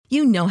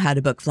You know how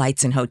to book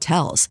flights and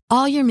hotels.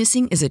 All you're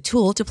missing is a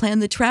tool to plan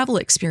the travel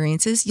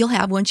experiences you'll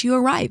have once you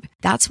arrive.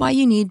 That's why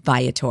you need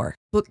Viator.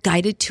 Book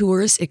guided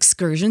tours,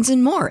 excursions,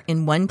 and more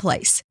in one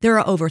place. There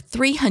are over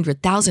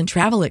 300,000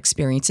 travel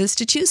experiences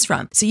to choose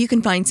from, so you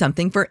can find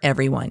something for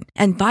everyone.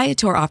 And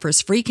Viator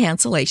offers free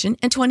cancellation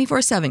and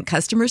 24/7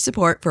 customer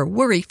support for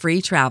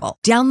worry-free travel.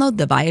 Download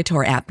the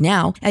Viator app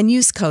now and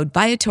use code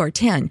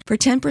Viator10 for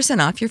 10%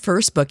 off your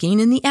first booking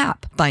in the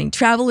app. Find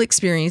travel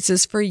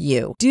experiences for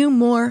you. Do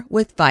more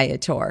with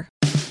Viator.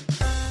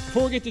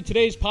 Before we get to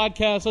today's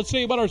podcast, let's tell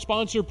you about our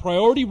sponsor,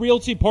 Priority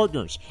Realty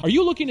Partners. Are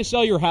you looking to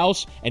sell your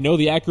house and know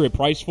the accurate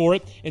price for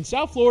it? In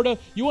South Florida,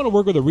 you want to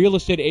work with a real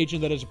estate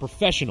agent that is a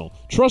professional,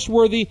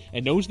 trustworthy,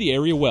 and knows the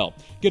area well.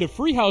 Get a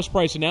free house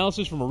price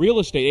analysis from a real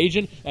estate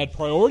agent at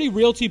Priority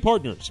Realty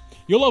Partners.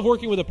 You'll love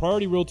working with a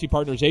Priority Realty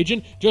Partners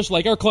agent just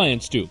like our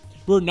clients do.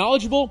 We're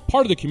knowledgeable,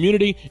 part of the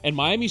community, and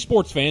Miami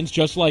sports fans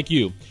just like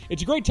you.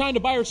 It's a great time to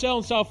buy or sell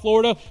in South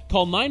Florida.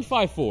 Call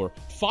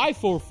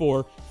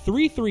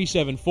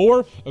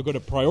 954-544-3374 or go to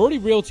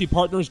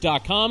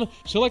PriorityRealtyPartners.com.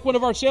 Select one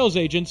of our sales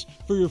agents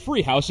for your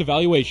free house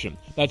evaluation.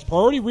 That's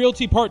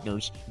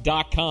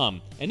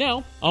PriorityRealtyPartners.com. And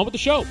now, on with the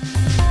show.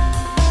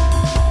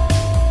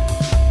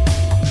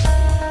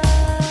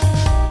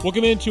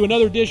 Welcome into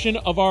another edition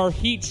of our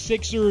Heat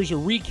Sixers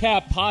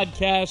recap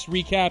podcast,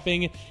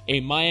 recapping a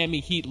Miami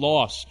Heat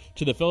loss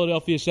to the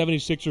Philadelphia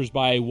 76ers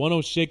by a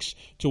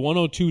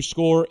 106-102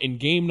 score in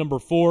game number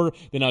 4.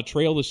 They now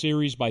trail the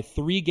series by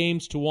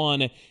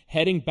 3-1,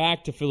 heading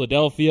back to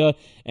Philadelphia.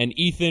 And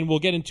Ethan, we'll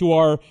get into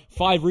our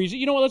 5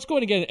 reasons. You know what, let's go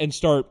ahead again and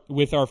start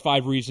with our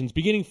 5 reasons,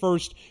 beginning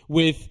first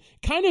with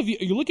kind of,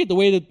 you look at the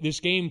way that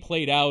this game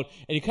played out,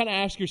 and you kind of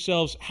ask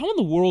yourselves, how in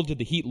the world did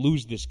the Heat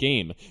lose this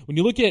game? When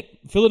you look at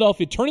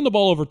Philadelphia turning the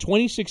ball over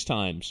 26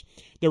 times,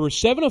 there were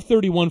 7 of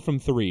 31 from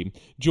 3.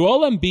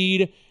 Joel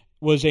Embiid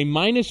was a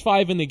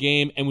 -5 in the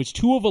game and was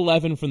 2 of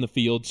 11 from the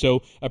field,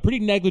 so a pretty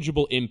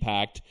negligible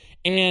impact.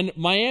 And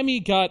Miami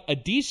got a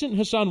decent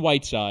Hassan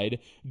Whiteside,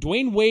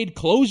 Dwayne Wade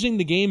closing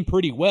the game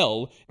pretty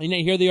well, and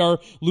here they are,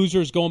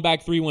 losers going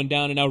back 3-1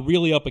 down and now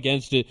really up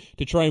against it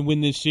to try and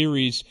win this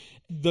series.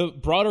 The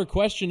broader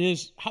question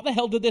is, how the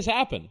hell did this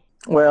happen?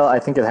 Well, I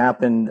think it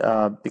happened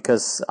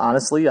because,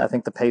 honestly, I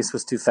think the pace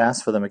was too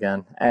fast for them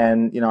again.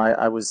 And,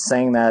 I was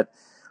saying that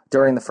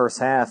during the first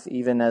half,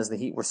 even as the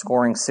Heat were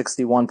scoring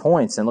 61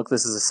 points. And look,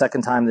 this is the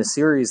second time this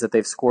series that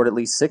they've scored at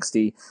least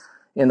 60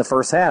 in the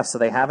first half, so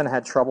they haven't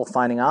had trouble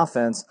finding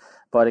offense.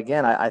 But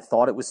again, I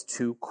thought it was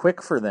too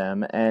quick for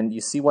them. And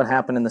you see what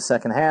happened in the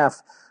second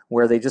half,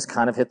 where they just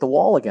kind of hit the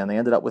wall again. They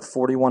ended up with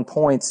 41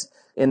 points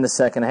in the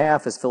second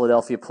half as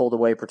Philadelphia pulled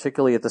away,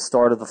 particularly at the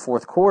start of the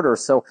fourth quarter.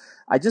 So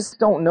I just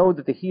don't know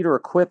that the Heat are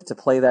equipped to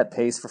play that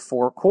pace for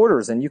 4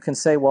 quarters. And you can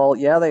say, well,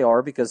 yeah, they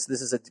are, because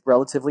this is a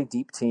relatively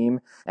deep team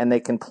and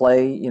they can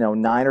play,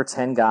 9 or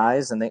 10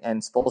 guys, and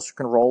Spoelstra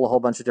can roll a whole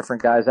bunch of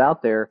different guys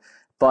out there.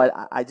 But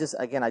I just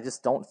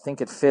don't think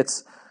it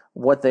fits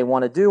what they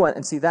want to do.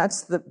 And see,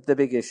 that's the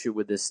big issue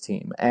with this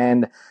team.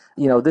 And,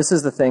 this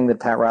is the thing that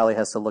Pat Riley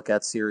has to look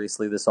at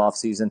seriously this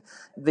offseason.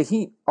 The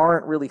Heat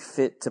aren't really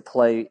fit to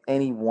play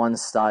any one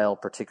style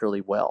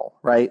particularly well,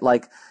 right?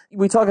 Like,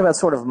 we talk about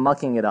sort of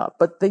mucking it up,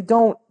 but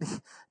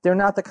they're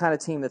not the kind of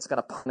team that's going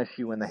to punish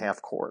you in the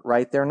half court,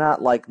 right? They're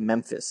not like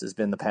Memphis has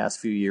been the past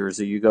few years,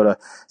 or you go to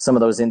some of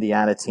those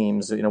Indiana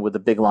teams, with the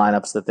big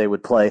lineups that they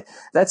would play.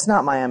 That's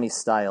not Miami's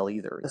style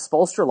either.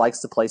 Spoelstra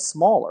likes to play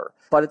smaller,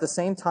 but at the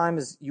same time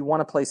as you want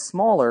to play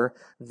smaller,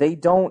 they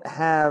don't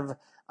have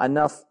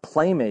enough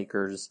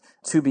playmakers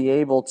to be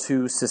able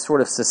to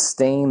sort of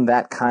sustain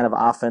that kind of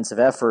offensive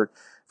effort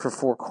for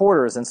 4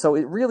 quarters. And so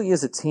it really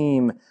is a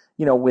team,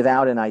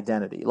 without an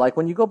identity. Like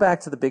when you go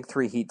back to the big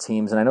 3 Heat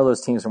teams, and I know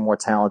those teams are more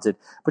talented,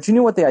 but you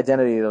knew what the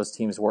identity of those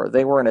teams were.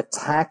 They were an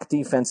attack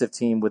defensive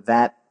team with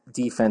that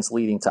defense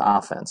leading to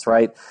offense,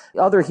 right?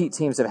 Other Heat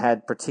teams have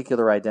had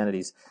particular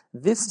identities.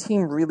 This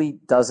team really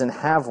doesn't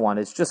have one.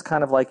 It's just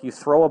kind of like you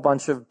throw a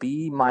bunch of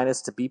B-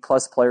 to B+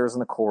 players on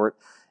the court,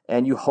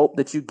 and you hope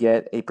that you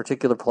get a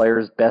particular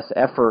player's best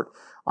effort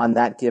on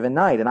that given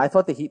night. And I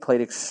thought the Heat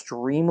played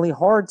extremely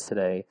hard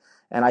today,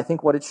 and I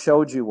think what it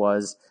showed you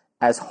was,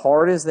 as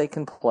hard as they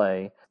can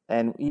play,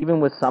 and even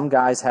with some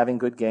guys having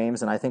good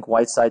games, and I think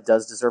Whiteside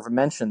does deserve a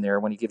mention there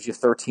when he gives you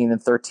 13 and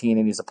 13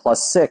 and he's a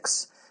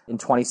 +6 in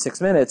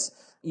 26 minutes,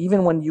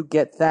 even when you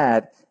get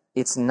that,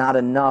 it's not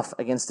enough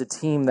against a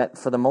team that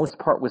for the most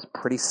part was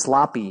pretty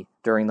sloppy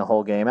during the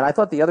whole game. And I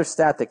thought the other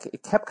stat that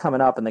it kept coming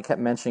up, and they kept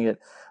mentioning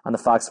it on the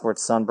Fox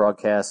Sports Sun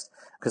broadcast,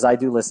 because I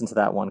do listen to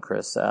that one,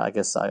 Chris. I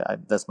guess I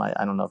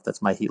don't know if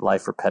that's my Heat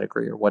life or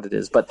pedigree or what it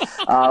is, but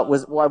I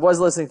was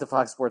listening to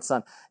Fox Sports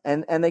Sun,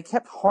 and they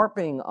kept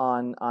harping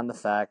on the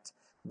fact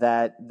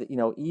that,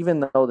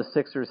 even though the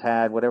Sixers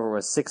had whatever it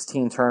was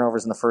 16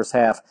 turnovers in the first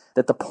half,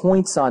 that the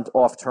points on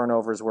off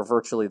turnovers were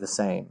virtually the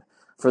same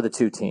for the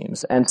two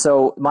teams. And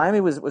so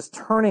Miami was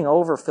turning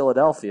over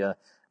Philadelphia,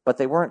 but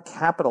they weren't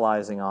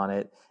capitalizing on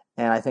it.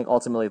 And I think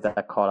ultimately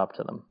that caught up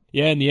to them.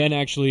 Yeah, in the end,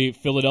 actually,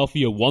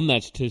 Philadelphia won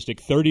that statistic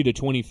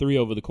 30-23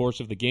 over the course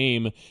of the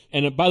game.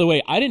 And by the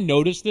way, I didn't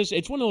notice this.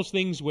 It's one of those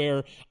things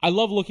where I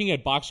love looking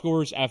at box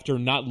scores after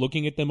not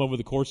looking at them over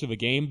the course of a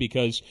game,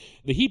 because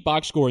the Heat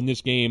box score in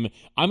this game,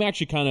 I'm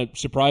actually kind of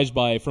surprised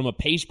by from a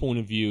pace point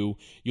of view.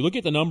 You look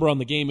at the number on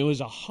the game, it was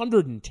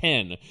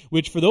 110,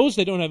 which for those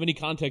that don't have any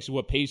context of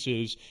what pace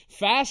is,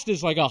 fast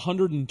is like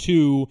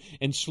 102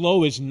 and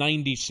slow is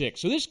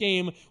 96. So this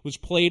game was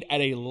played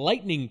at a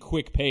lightning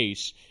quick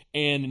pace,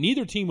 and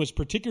neither team was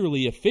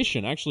particularly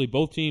efficient. Actually,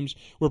 both teams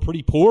were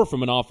pretty poor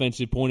from an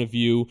offensive point of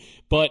view.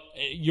 But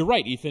you're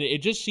right, Ethan. It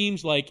just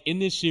seems like in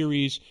this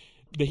series,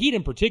 the Heat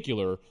in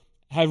particular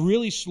have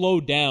really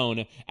slowed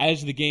down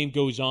as the game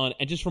goes on,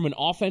 and just from an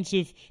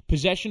offensive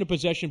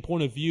possession-to-possession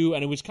point of view.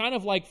 And it was kind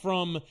of like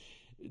from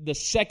the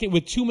second,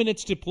 with 2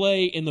 minutes to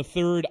play in the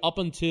third up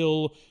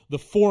until the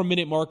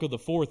 4-minute mark of the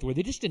fourth, where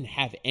they just didn't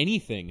have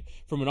anything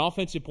from an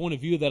offensive point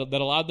of view that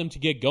allowed them to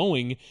get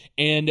going.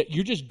 And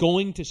you're just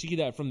going to see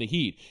that from the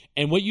Heat.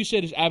 And what you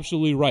said is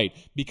absolutely right.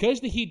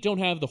 Because the Heat don't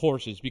have the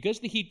horses,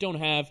 because the Heat don't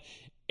have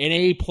an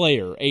A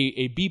player,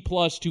 a B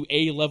plus to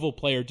A level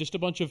player, just a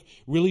bunch of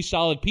really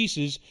solid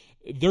pieces,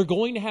 they're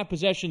going to have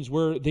possessions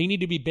where they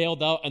need to be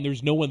bailed out and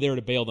there's no one there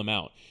to bail them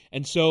out.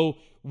 And so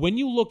when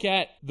you look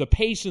at the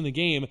pace in the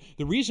game,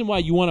 the reason why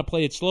you want to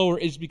play it slower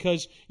is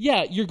because,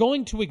 yeah, you're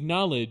going to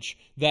acknowledge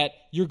that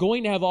you're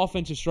going to have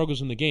offensive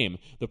struggles in the game.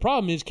 The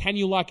problem is, can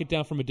you lock it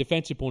down from a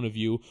defensive point of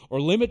view or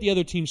limit the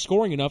other team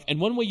scoring enough? And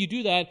one way you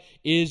do that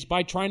is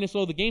by trying to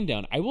slow the game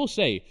down. I will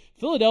say,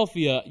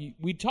 Philadelphia,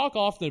 we talk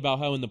often about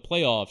how in the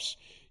playoffs,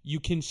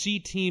 you can see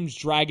teams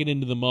drag it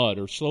into the mud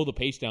or slow the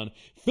pace down.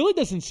 Philly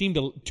doesn't seem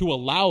to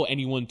allow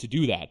anyone to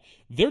do that.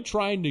 They're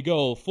trying to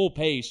go full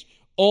pace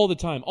all the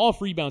time,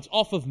 off rebounds,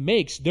 off of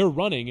makes, they're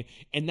running,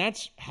 and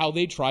that's how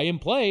they try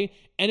and play,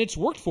 and it's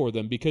worked for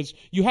them because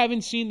you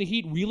haven't seen the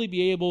Heat really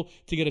be able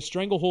to get a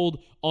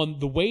stranglehold on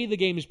the way the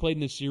game is played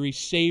in this series,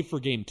 save for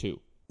Game 2.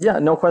 Yeah,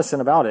 no question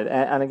about it.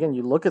 And again,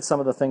 you look at some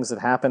of the things that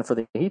happened for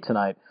the Heat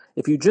tonight.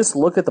 If you just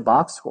look at the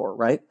box score,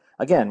 right?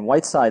 Again,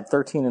 Whiteside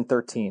 13 and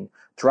 13.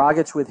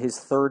 Dragic with his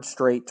third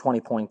straight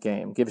 20-point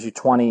game gives you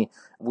 20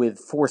 with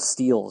 4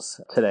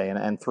 steals today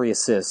and 3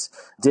 assists.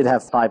 Did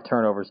have 5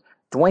 turnovers.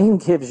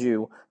 Dwayne gives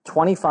you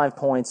 25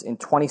 points in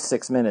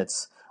 26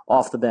 minutes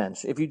off the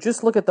bench. If you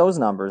just look at those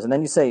numbers and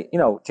then you say,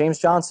 James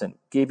Johnson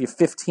gave you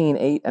 15,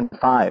 8, and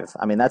 5.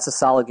 I mean, that's a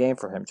solid game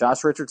for him.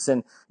 Josh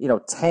Richardson,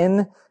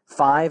 10,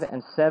 5,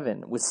 and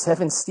 7 with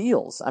 7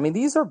 steals. I mean,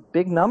 these are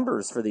big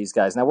numbers for these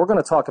guys. Now, we're going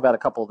to talk about a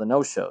couple of the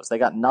no-shows. They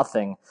got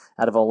nothing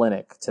out of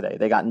Olynyk today.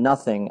 They got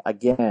nothing,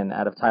 again,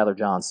 out of Tyler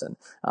Johnson.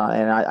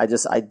 And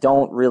I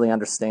don't really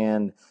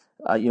understand.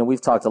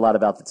 We've talked a lot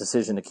about the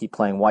decision to keep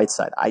playing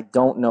Whiteside. I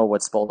don't know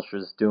what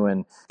Spoelstra's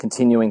doing,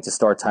 continuing to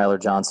start Tyler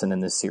Johnson in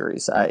this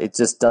series. It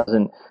just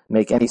doesn't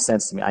make any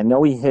sense to me. I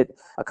know he hit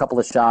a couple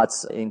of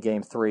shots in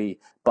Game 3,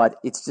 but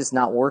it's just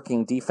not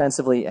working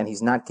defensively, and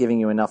he's not giving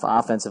you enough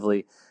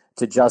offensively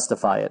to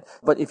justify it.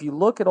 But if you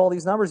look at all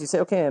these numbers, you say,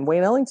 okay, and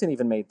Wayne Ellington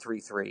even made 3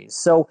 threes.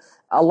 So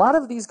a lot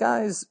of these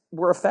guys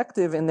were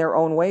effective in their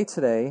own way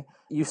today.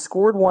 You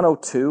scored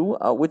 102,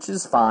 which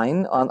is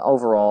fine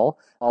overall,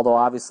 although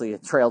obviously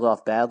it trailed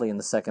off badly in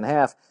the second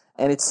half,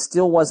 and it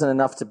still wasn't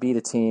enough to beat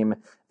a team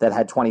that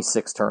had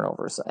 26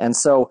 turnovers. And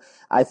so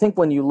I think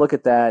when you look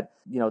at that,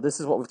 this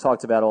is what we've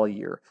talked about all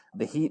year.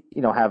 The Heat,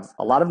 have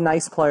a lot of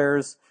nice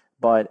players,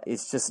 but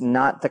it's just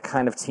not the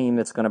kind of team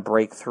that's going to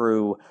break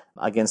through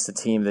against a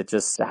team that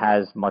just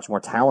has much more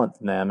talent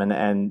than them.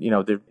 And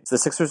the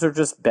Sixers are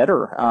just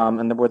better,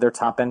 and we're their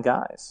top-end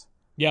guys.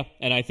 Yeah,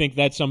 and I think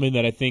that's something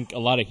that I think a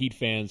lot of Heat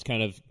fans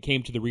kind of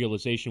came to the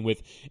realization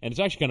with. And it's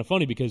actually kind of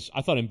funny because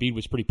I thought Embiid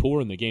was pretty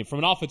poor in the game from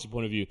an offensive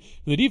point of view.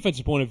 From the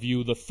defensive point of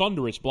view, the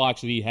thunderous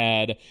blocks that he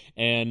had,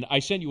 and I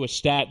sent you a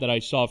stat that I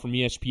saw from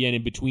ESPN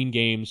in between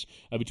games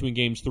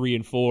 3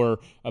 and 4,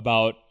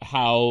 about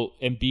how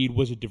Embiid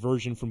was a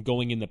diversion from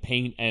going in the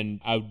paint,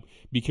 and I would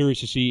be curious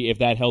to see if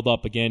that held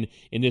up again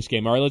in this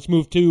game. All right, let's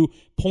move to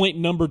point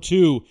number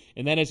 2,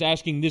 and that is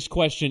asking this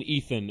question,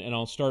 Ethan, and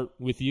I'll start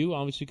with you,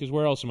 obviously, because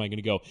where else am I going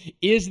to go?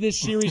 Is this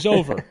series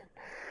over?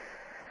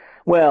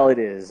 Well, it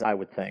is, I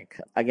would think.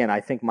 Again,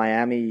 I think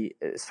Miami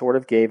sort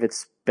of gave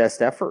its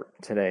best effort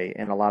today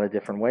in a lot of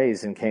different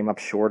ways and came up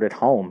short at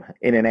home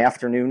in an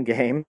afternoon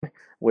game,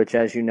 which,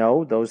 as you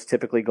know, those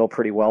typically go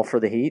pretty well for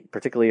the Heat,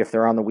 particularly if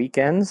they're on the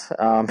weekends.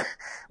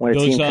 When a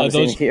team comes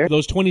in here,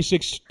 those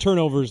 26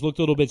 turnovers looked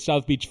a little bit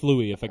South Beach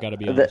flu-y, if I got to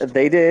be honest.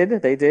 They did,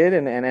 and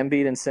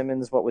Embiid and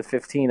Simmons, with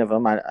 15 of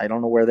them. I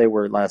don't know where they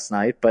were last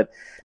night, but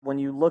when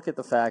you look at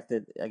the fact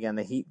that, again,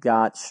 the Heat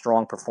got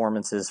strong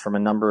performances from a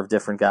number of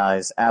different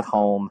guys at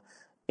home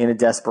in a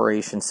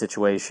desperation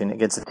situation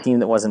against a team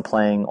that wasn't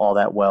playing all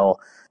that well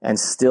and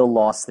still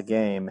lost the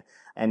game,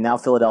 and now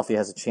Philadelphia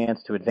has a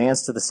chance to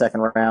advance to the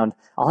second round.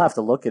 I'll have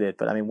to look at it,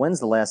 but I mean, when's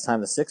the last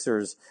time the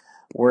Sixers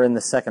were in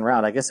the second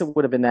round. I guess it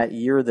would have been that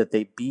year that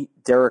they beat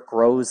Derrick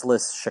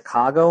Rose-less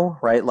Chicago,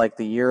 right? Like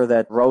the year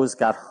that Rose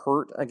got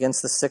hurt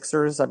against the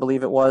Sixers, I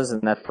believe it was, in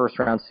that first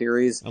round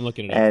series. I'm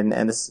looking at it.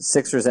 And the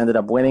Sixers ended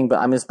up winning.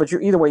 But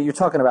either way, you're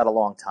talking about a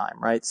long time,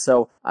 right?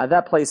 So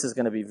that place is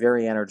going to be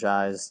very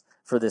energized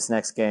for this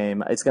next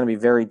game. It's going to be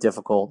very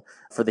difficult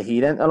for the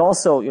Heat. And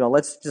also,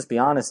 let's just be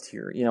honest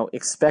here,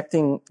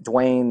 expecting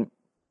Dwayne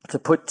to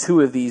put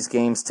two of these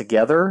games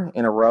together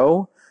in a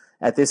row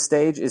at this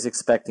stage is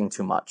expecting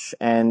too much.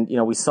 And,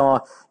 we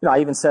saw, I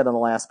even said on the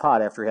last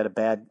pod after he had a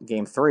bad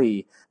game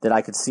 3 that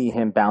I could see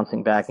him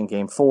bouncing back in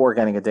game 4,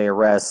 getting a day of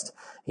rest.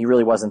 He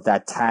really wasn't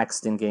that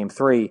taxed in game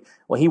 3.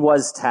 Well, he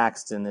was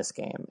taxed in this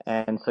game.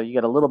 And so you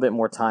get a little bit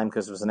more time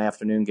because it was an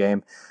afternoon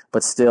game.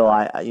 But still,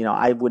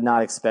 I would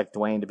not expect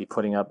Dwayne to be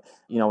putting up,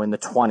 in the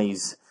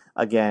 20s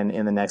again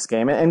in the next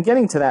game. And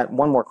getting to that,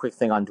 one more quick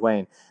thing on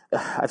Dwayne.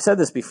 I've said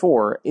this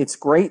before. It's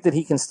great that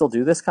he can still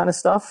do this kind of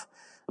stuff.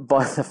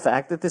 But the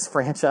fact that this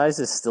franchise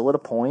is still at a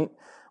point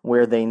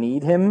where they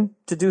need him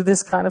to do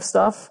this kind of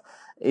stuff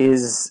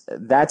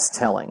that's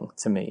telling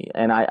to me.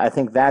 And I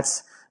think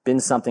that's been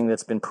something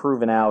that's been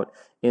proven out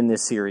in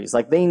this series.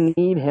 Like, they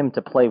need him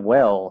to play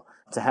well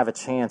to have a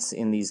chance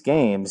in these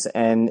games.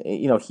 And,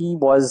 he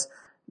was,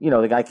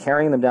 the guy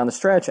carrying them down the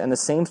stretch. And the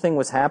same thing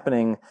was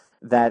happening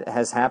that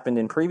has happened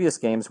in previous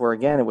games where,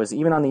 again, it was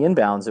even on the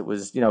inbounds, it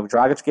was,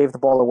 Dragic gave the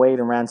ball away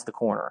and ran to the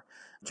corner.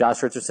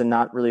 Josh Richardson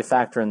not really a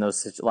factor in a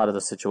lot of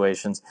those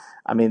situations.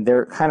 I mean,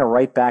 they're kind of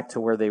right back to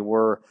where they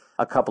were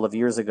a couple of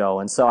years ago.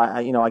 And so,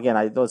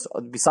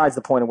 besides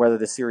the point of whether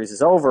this series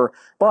is over,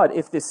 but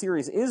if this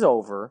series is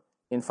over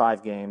in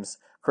 5 games,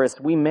 Chris,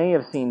 we may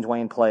have seen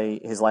Dwayne play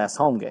his last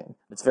home game.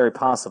 It's very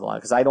possible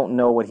because I don't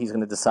know what he's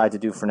going to decide to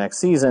do for next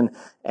season.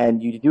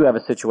 And you do have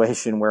a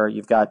situation where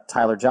you've got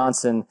Tyler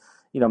Johnson,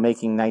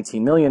 making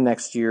 $19 million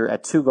next year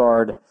at 2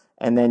 guard.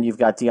 And then you've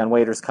got Dion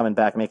Waiters coming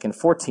back making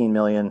 $14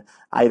 million.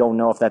 I don't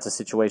know if that's a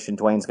situation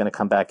Dwayne's going to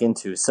come back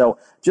into. So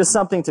just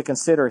something to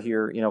consider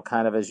here,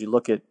 kind of as you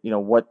look at,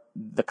 what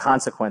the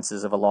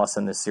consequences of a loss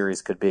in this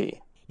series could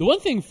be. The one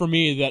thing for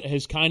me that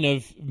has kind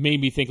of made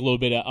me think a little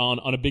bit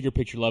on a bigger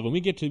picture level, we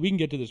can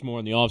get to this more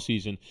in the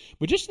offseason,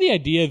 but just the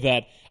idea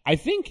that I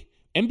think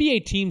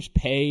NBA teams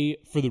pay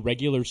for the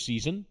regular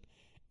season.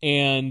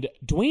 And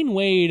Dwayne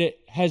Wade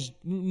has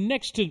I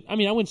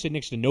wouldn't say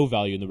next to no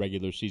value in the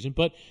regular season,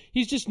 but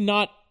he's just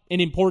not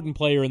an important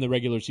player in the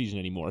regular season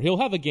anymore.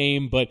 He'll have a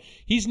game, but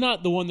he's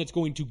not the one that's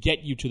going to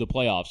get you to the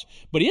playoffs.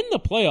 But in the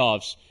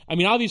playoffs,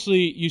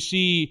 obviously you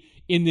see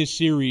in this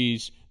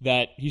series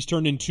that he's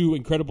turned in 2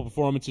 incredible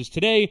performances.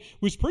 Today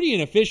was pretty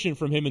inefficient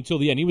from him until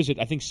the end. He was at,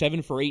 I think,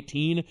 7 for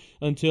 18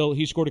 until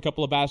he scored a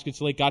couple of baskets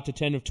late, got to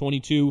 10 of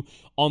 22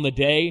 on the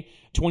day,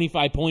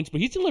 25 points.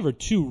 But he's delivered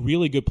 2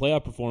 really good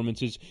playoff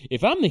performances.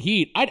 If I'm the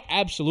Heat, I'd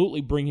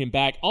absolutely bring him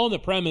back on the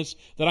premise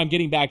that I'm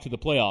getting back to the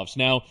playoffs.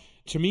 Now,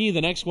 to me,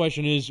 the next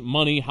question is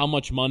money, how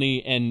much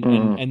money,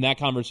 and that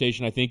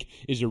conversation, I think,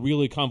 is a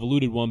really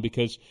convoluted one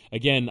because,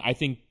 again, I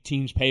think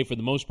teams pay for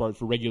the most part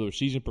for regular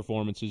season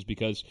performances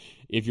because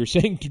if you're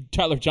saying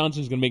Tyler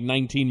Johnson's going to make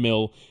 $19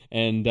 million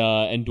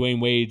and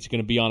Dwayne Wade's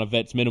going to be on a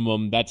vet's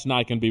minimum, that's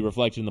not going to be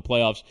reflected in the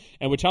playoffs.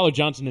 And what Tyler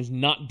Johnson has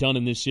not done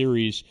in this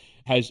series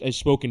has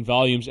spoken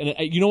volumes. And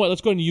you know what?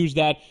 Let's go ahead and use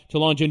that to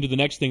launch into the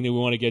next thing that we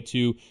want to get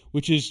to,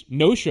 which is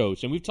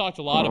no-shows. And we've talked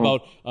a lot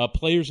about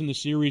players in the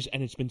series,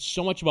 and it's been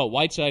so much about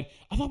Whiteside.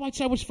 I thought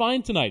Whiteside was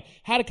fine tonight.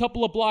 Had a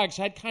couple of blocks,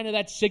 had kind of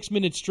that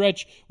 6-minute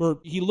stretch where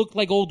he looked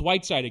like old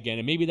Whiteside again,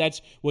 and maybe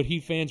that's what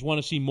Heat fans want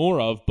to see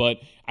more of. But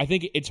I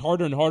think it's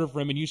harder and harder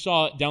for him. And you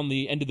saw down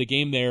the end of the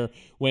game there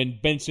when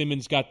Ben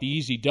Simmons got the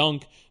easy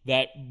dunk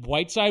that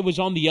Whiteside was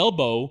on the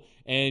elbow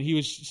and he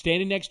was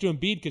standing next to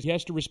Embiid because he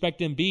has to respect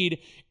Embiid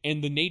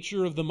and the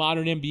nature of the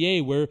modern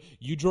NBA where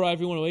you draw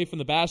everyone away from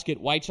the basket.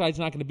 Whiteside's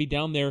not going to be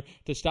down there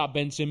to stop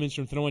Ben Simmons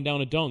from throwing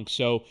down a dunk.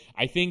 So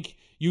I think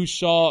you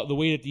saw the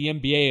way that the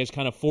NBA has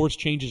kind of forced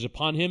changes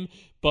upon him,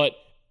 but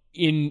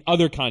in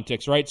other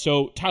contexts, right?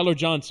 So Tyler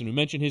Johnson, we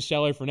mentioned his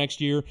salary for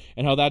next year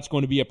and how that's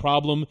going to be a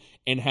problem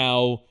and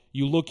how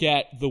you look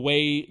at the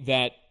way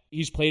that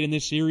he's played in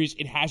this series,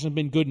 it hasn't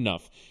been good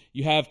enough.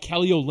 You have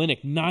Kelly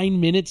Olynyk, 9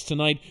 minutes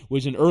tonight,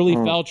 was in early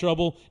foul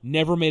trouble,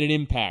 never made an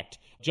impact.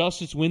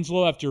 Justice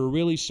Winslow, after a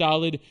really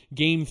solid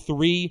game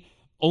 3,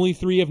 only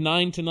 3 of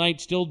 9 tonight,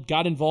 still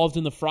got involved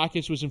in the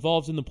fracas, was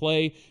involved in the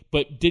play,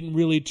 but didn't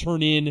really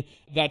turn in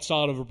that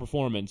solid of a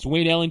performance.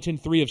 Wayne Ellington,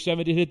 3 of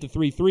 7, did hit the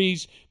 3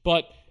 threes,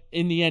 but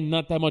in the end,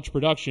 not that much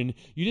production.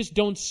 You just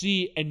don't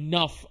see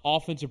enough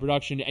offensive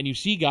production, and you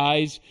see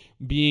guys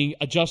being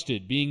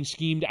adjusted, being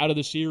schemed out of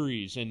the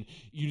series, and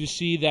you just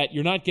see that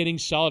you're not getting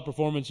solid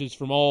performances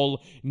from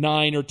all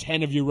 9 or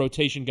 10 of your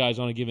rotation guys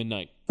on a given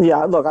night.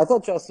 Yeah, look, I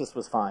thought Justice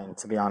was fine,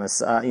 to be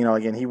honest.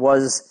 Again, he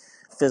was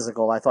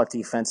physical. I thought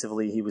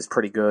defensively he was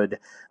pretty good.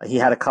 He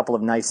had a couple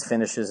of nice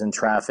finishes in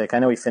traffic. I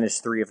know he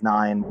finished 3 of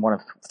 9, 1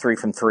 of 3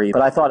 from 3,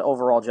 but I thought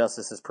overall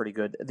Justice is pretty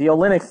good. The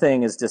Olynyk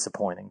thing is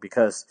disappointing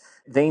because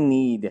they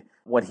need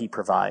what he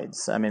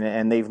provides. I mean,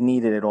 and they've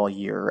needed it all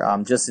year.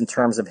 Just in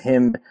terms of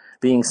him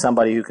being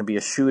somebody who can be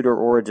a shooter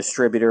or a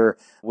distributor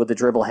with the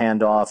dribble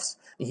handoffs.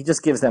 He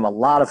just gives them a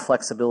lot of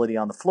flexibility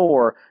on the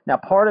floor. Now,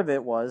 part of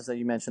it was that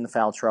you mentioned the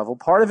foul trouble.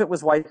 Part of it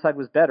was Whiteside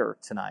was better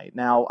tonight.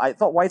 Now, I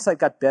thought Whiteside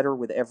got better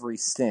with every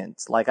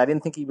stint. Like, I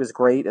didn't think he was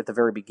great at the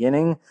very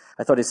beginning.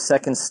 I thought his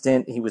second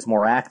stint, he was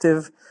more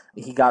active.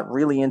 He got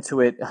really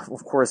into it,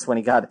 of course, when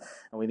he got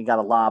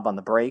a lob on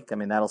the break. I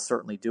mean, that'll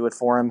certainly do it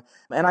for him.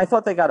 And I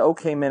thought they got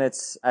okay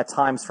minutes at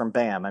times from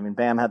Bam. I mean,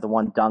 Bam had the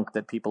one dunk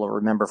that people will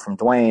remember from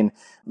Dwayne.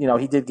 You know,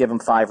 he did give him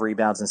 5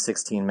 rebounds in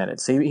 16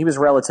 minutes. So he was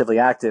relatively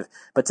active.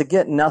 But to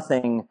get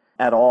nothing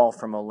at all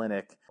from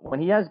Olynyk, when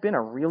he has been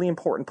a really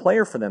important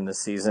player for them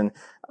this season,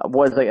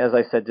 was, as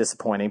I said,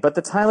 disappointing. But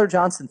the Tyler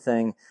Johnson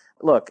thing,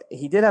 look,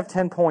 he did have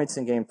 10 points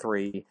in Game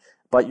 3,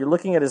 but you're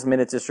looking at his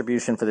minute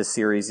distribution for this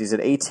series. He's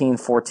at 18,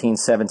 14,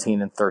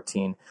 17, and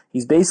 13.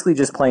 He's basically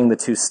just playing the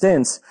 2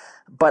 stints,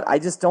 but I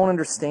just don't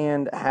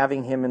understand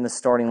having him in the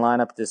starting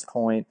lineup at this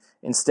point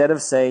instead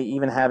of, say,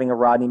 even having a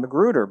Rodney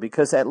McGruder,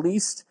 because at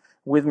least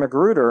with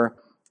McGruder,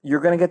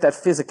 you're going to get that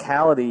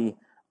physicality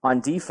on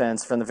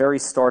defense from the very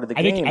start of the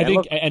game. I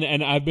think,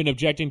 and I've been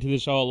objecting to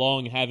this all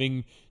along,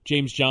 having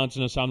James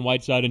Johnson, Hassan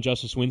Whiteside, and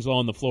Justice Winslow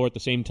on the floor at the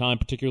same time,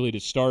 particularly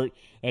to start.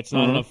 That's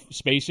not enough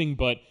spacing,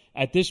 but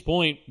at this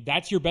point,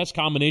 that's your best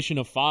combination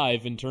of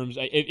 5 in terms,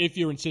 if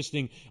you're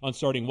insisting on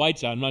starting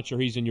Whiteside. I'm not sure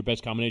he's in your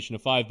best combination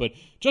of 5, but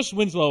Justice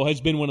Winslow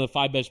has been one of the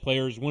 5 best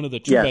players, one of the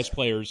 2 best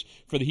players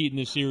for the Heat in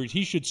this series.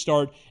 He should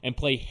start and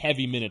play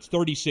heavy minutes,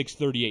 36,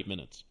 38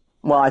 minutes.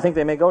 Well, I think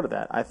they may go to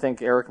that. I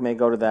think Eric may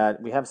go to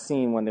that. We have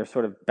seen when they're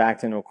sort of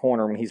backed into a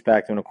corner, when he's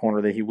backed into a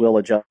corner, that he will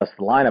adjust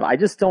the lineup. I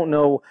just don't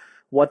know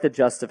what the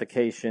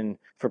justification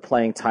for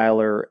playing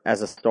Tyler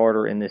as a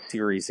starter in this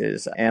series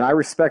is. And I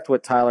respect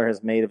what Tyler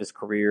has made of his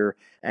career,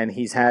 and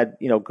he's had,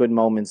 good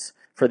moments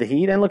for the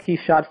Heat. And look, he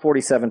shot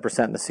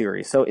 47% in the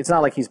series. So it's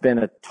not like he's been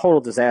a total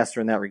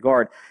disaster in that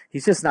regard.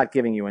 He's just not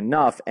giving you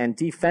enough. And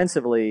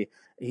defensively,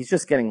 he's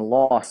just getting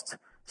lost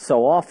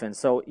so often.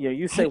 So,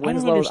 you say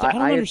Winslow. I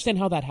don't understand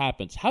how that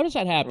happens. How does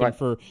that happen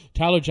for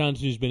Tyler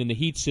Johnson, who's been in the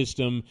Heat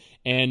system,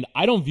 and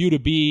I don't view to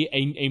be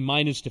a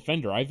minus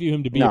defender. I view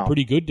him to be a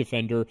pretty good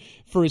defender.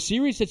 For a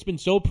series that's been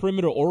so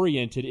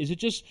perimeter-oriented, is it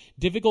just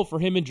difficult for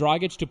him and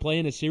Dragic to play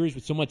in a series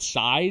with so much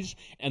size,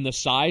 and the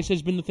size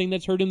has been the thing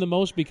that's hurt him the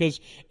most? Because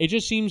it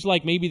just seems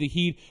like maybe the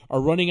Heat are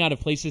running out of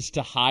places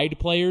to hide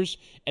players,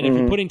 and if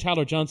you're putting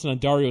Tyler Johnson on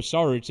Dario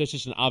Saric, that's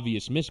just an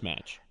obvious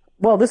mismatch.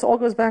 Well, this all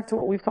goes back to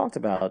what we've talked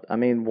about. I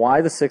mean, why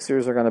the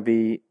Sixers are going to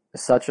be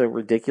such a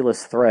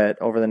ridiculous threat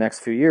over the next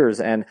few years.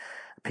 And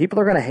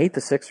people are going to hate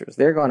the Sixers.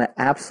 They're going to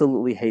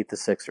absolutely hate the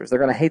Sixers. They're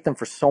going to hate them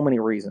for so many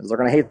reasons. They're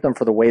going to hate them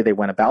for the way they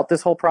went about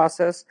this whole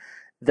process.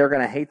 They're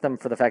going to hate them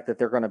for the fact that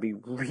they're going to be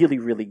really,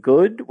 really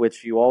good,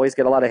 which you always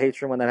get a lot of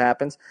hatred when that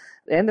happens.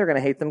 And they're going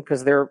to hate them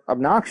because they're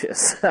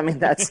obnoxious. I mean,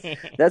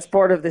 that's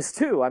part of this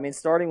too. I mean,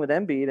 starting with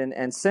Embiid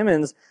and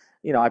Simmons.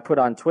 I put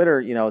on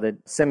Twitter, that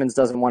Simmons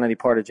doesn't want any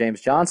part of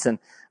James Johnson.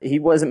 He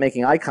wasn't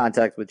making eye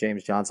contact with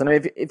James Johnson. I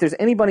mean, if there's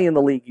anybody in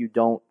the league you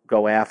don't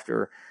go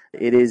after,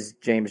 it is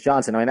James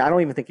Johnson. I mean, I don't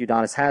even think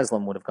Udonis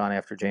Haslem would have gone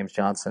after James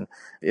Johnson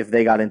if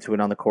they got into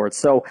it on the court.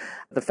 So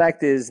the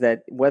fact is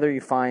that whether you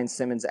find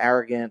Simmons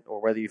arrogant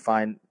or whether you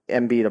find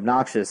Embiid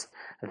obnoxious,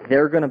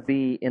 they're going to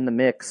be in the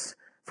mix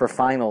for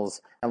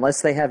finals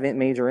unless they have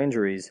major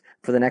injuries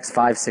for the next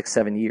 5, 6,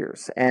 7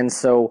 years. And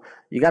so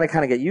you got to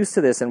kind of get used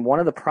to this. And one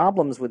of the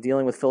problems with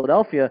dealing with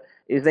Philadelphia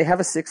is they have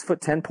a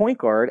 6'10" point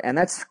guard, and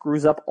that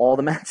screws up all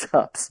the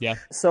matchups. Yeah.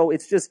 So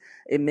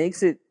it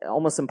makes it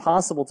almost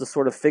impossible to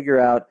sort of figure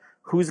out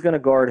who's going to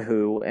guard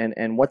who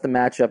and what the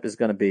matchup is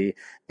going to be.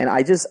 And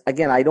I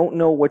don't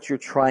know what you're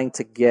trying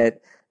to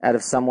get out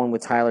of someone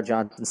with Tyler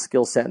Johnson's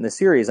skill set in the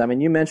series. I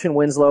mean, you mentioned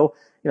Winslow.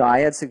 I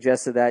had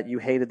suggested that you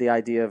hated the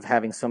idea of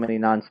having so many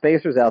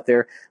non-spacers out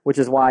there, which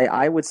is why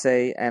I would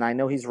say, and I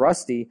know he's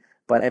rusty,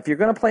 but if you're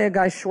going to play a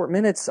guy short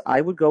minutes,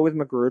 I would go with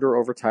McGruder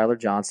over Tyler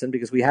Johnson,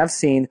 because we have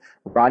seen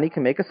Rodney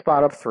can make a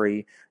spot up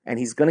 3, and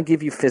he's going to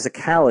give you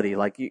physicality.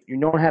 Like, you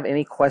don't have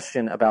any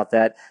question about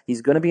that.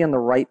 He's going to be in the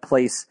right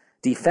place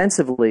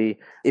defensively.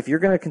 If you're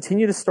going to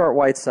continue to start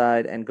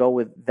Whiteside and go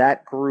with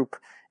that group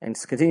and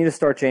continue to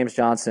start James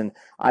Johnson,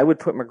 I would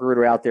put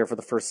McGruder out there for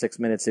the first 6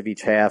 minutes of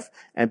each half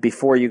and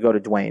before you go to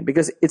Dwayne.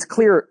 Because it's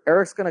clear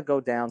Eric's going to go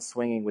down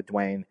swinging with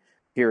Dwayne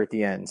here at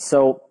the end.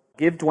 So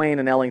give Dwayne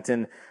and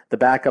Ellington the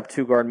backup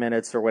 2-guard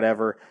minutes or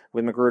whatever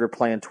with McGruder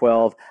playing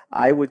 12.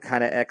 I would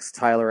kind of X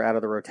Tyler out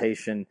of the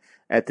rotation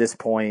at this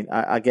point,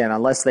 again,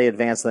 unless they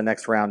advance to the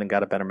next round and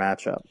got a better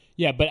matchup.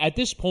 Yeah, but at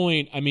this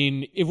point, I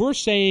mean, if we're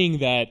saying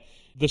that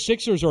the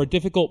Sixers are a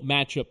difficult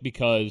matchup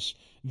because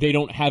they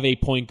don't have a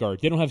point guard,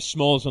 they don't have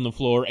smalls on the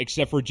floor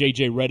except for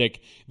J.J. Redick,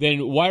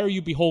 then why are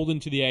you beholden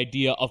to the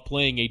idea of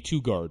playing a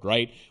two-guard,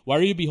 right? Why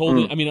are you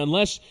beholden? I mean,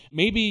 unless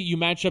maybe you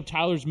match up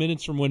Tyler's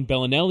minutes from when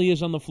Bellinelli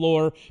is on the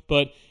floor,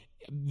 but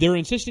they're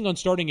insisting on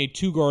starting a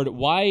two-guard.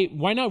 Why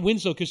not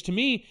Winslow? Because to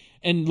me,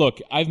 and look,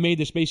 I've made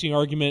the spacing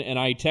argument, and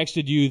I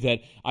texted you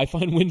that I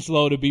find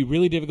Winslow to be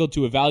really difficult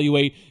to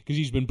evaluate because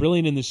he's been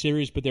brilliant in the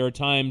series, but there are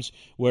times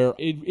where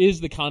it is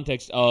the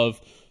context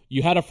of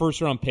you had a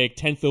first-round pick,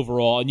 10th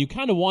overall, and you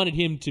kind of wanted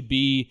him to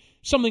be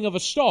something of a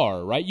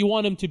star, right? You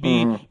want him to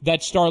be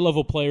that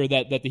star-level player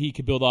that the Heat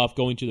could build off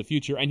going to the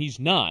future, and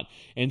he's not.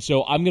 And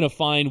so I'm going to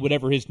find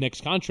whatever his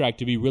next contract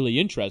to be really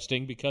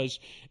interesting, because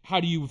how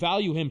do you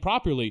value him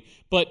properly?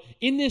 But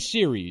in this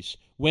series,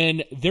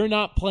 when they're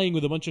not playing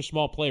with a bunch of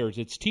small players,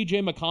 it's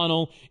TJ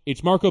McConnell,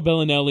 it's Marco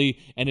Bellinelli,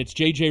 and it's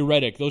JJ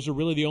Redick. Those are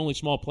really the only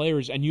small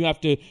players, and you have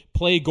to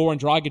play Goran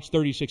Dragic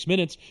 36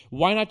 minutes.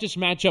 Why not just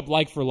match up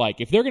like for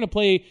like? If they're going to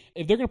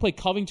play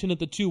Covington at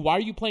the 2, why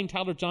are you playing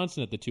Tyler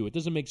Johnson at the 2? It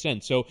doesn't make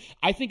sense. So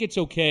I think it's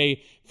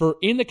okay for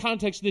in the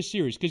context of this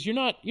series, because you're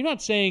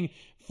not saying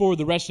for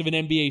the rest of an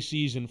NBA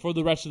season, for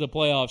the rest of the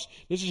playoffs,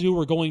 this is who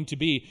we're going to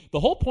be.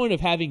 The whole point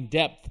of having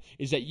depth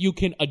is that you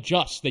can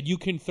adjust, that you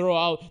can throw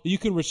out, that you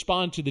can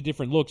respond to the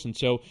different looks. And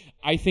so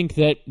I think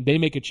that they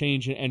make a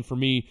change, and for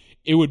me,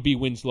 it would be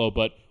Winslow,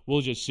 but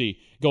we'll just see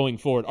going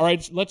forward. All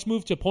right, let's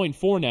move to point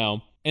 4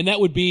 now. And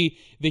that would be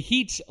the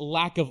Heat's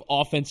lack of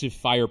offensive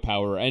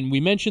firepower. And we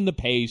mentioned the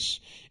pace,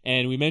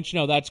 and we mentioned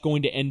how that's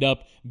going to end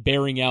up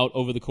bearing out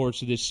over the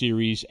course of this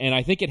series. And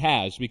I think it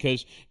has,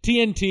 because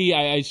TNT,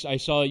 I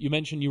saw you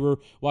mentioned you were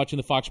watching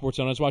the Fox Sports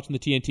Zone. I was watching the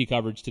TNT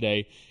coverage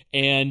today,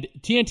 and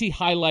TNT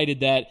highlighted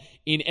that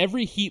in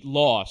every Heat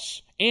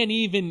loss, and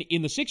even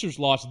in the Sixers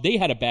loss, they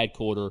had a bad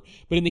quarter.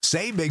 But in the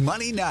Save big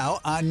money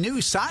now on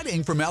new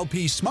siding from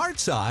LP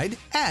SmartSide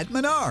at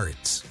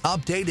Menards.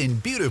 Update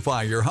and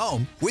beautify your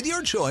home with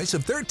your choice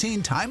of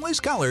 13 timeless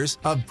colors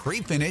of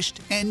pre-finished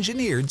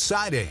engineered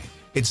siding.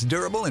 It's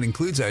durable and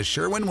includes a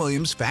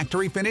Sherwin-Williams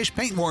factory finish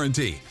paint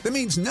warranty that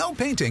means no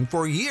painting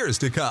for years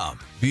to come.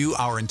 View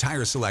our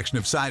entire selection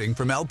of siding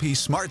from LP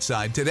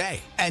SmartSide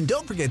today. And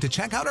don't forget to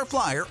check out our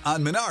flyer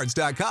on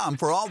Menards.com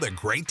for all the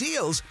great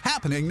deals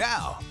happening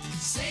now.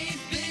 Save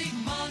big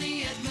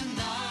money at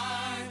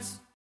Menards.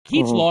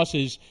 Heat's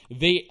losses,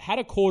 they had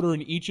a quarter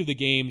in each of the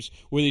games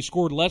where they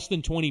scored less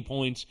than 20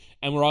 points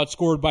and were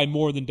outscored by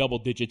more than double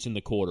digits in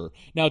the quarter.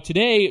 Now,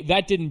 today,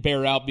 that didn't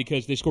bear out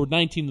because they scored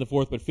 19 in the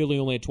fourth, but Philly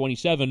only had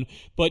 27.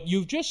 But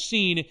you've just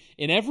seen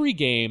in every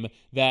game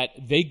that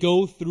they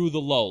go through the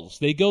lulls.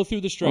 They go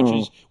through the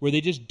stretches where they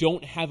just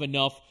don't have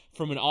enough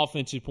from an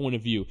offensive point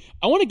of view.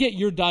 I want to get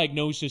your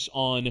diagnosis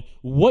on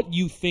what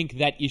you think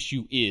that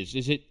issue is.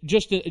 Is it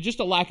just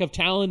a lack of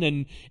talent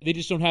and they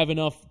just don't have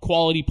enough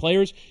quality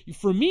players?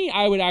 For me,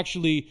 I would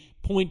actually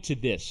point to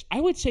this. I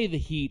would say the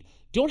Heat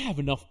don't have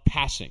enough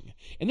passing.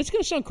 And that's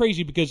going to sound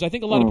crazy because I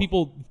think a lot of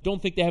people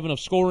don't think they have enough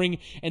scoring,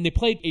 and they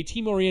played a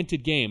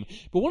team-oriented game.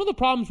 But one of the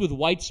problems with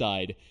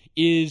Whiteside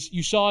is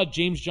you saw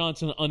James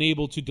Johnson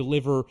unable to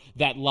deliver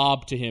that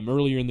lob to him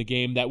earlier in the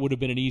game. That would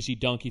have been an easy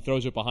dunk. He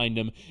throws it behind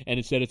him, and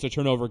instead it's a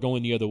turnover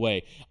going the other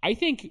way. I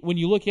think when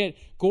you look at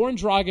Goran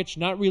Dragic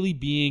not really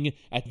being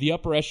at the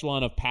upper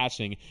echelon of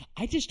passing,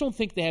 I just don't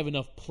think they have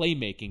enough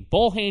playmaking,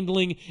 ball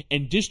handling,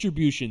 and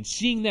distribution,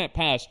 seeing that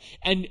pass.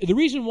 And the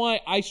reason why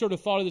I sort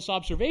of thought of this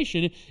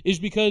observation is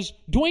because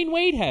Dwayne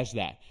Wade has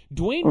that.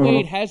 Dwayne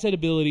Wade has that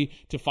ability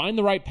to find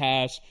the right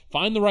pass,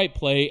 find the right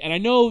play, and I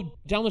know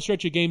down the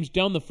stretch of games,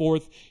 down the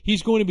fourth,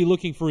 he's going to be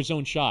looking for his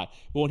own shot.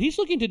 But when he's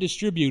looking to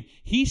distribute,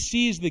 he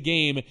sees the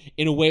game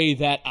in a way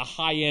that a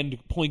high-end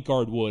point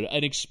guard would,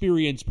 an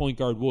experienced point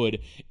guard would,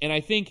 and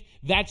I think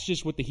that's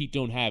just what the Heat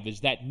don't have, is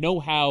that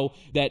know-how,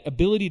 that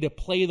ability to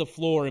play the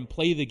floor and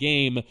play the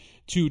game,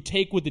 to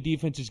take what the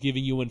defense is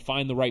giving you and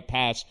find the right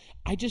pass.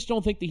 I just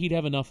don't think the Heat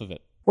have enough of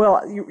it.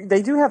 Well,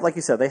 they do have, like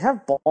you said, they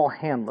have ball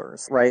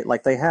handlers, right?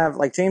 Like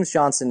James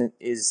Johnson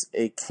is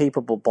a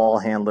capable ball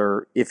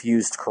handler if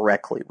used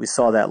correctly. We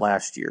saw that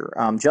last year.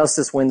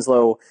 Justice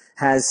Winslow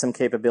has some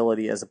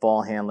capability as a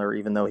ball handler,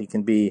 even though he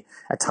can be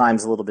at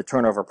times a little bit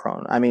turnover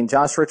prone. I mean,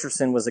 Josh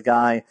Richardson was a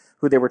guy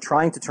who they were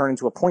trying to turn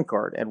into a point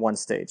guard at one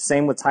stage.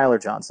 Same with Tyler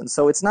Johnson.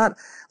 So it's not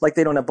like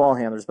they don't have ball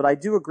handlers, but I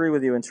do agree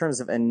with you in terms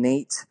of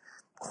innate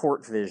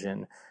court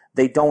vision.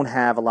 They don't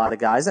have a lot of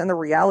guys. And the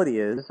reality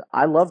is,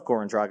 I love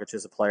Goran Dragic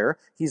as a player.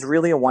 He's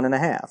really a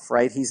 1.5,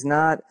 right? He's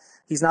not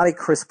a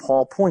Chris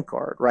Paul point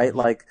guard, right?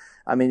 Like,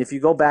 I mean, if you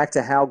go back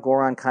to how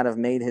Goran kind of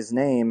made his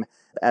name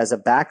as a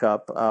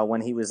backup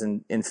when he was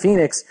in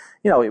Phoenix,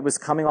 it was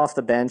coming off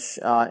the bench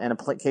and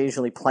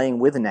occasionally playing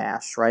with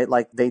Nash, right?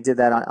 Like they did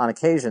that on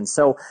occasion.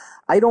 So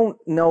I don't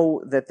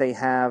know that they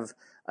have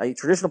a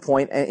traditional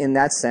point in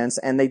that sense,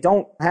 and they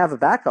don't have a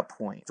backup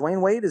point.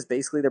 Dwayne Wade is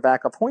basically their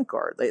backup point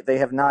guard. They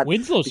have not.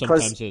 Winslow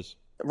sometimes is.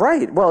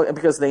 Right. Well,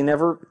 because they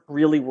never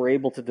really were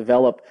able to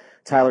develop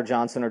Tyler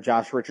Johnson or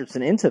Josh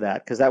Richardson into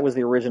that, because that was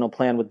the original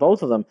plan with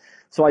both of them.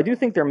 So I do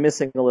think they're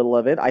missing a little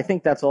of it. I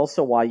think that's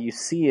also why you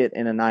see it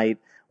in a night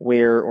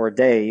or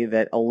day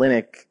that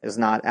Olynyk is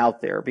not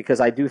out there,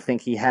 because I do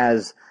think he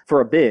has,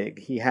 for a big,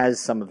 he has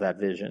some of that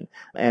vision.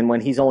 And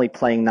when he's only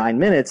playing 9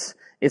 minutes,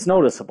 it's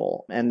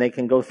noticeable, and they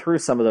can go through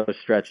some of those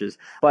stretches.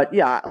 But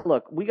yeah,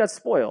 look, we got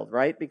spoiled,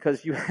 right?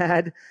 Because you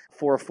had,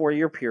 for a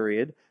 4-year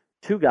period,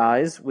 2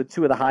 guys with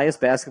 2 of the highest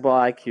basketball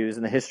IQs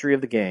in the history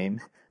of the game,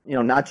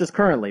 not just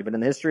currently, but in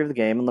the history of the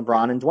game, and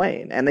LeBron and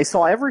Dwayne. And they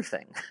saw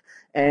everything.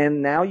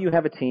 And now you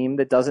have a team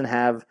that doesn't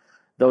have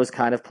those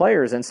kind of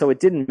players. And so it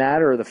didn't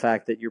matter the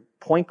fact that your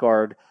point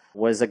guard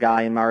was a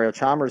guy in Mario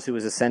Chalmers who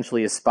was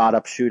essentially a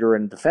spot-up shooter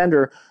and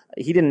defender.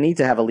 He didn't need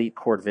to have elite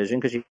court vision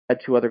because you had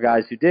 2 other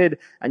guys who did.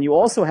 And you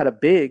also had a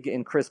big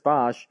in Chris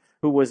Bosh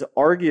who was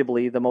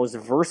arguably the most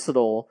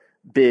versatile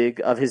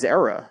big of his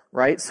era,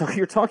 right? So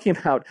you're talking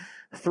about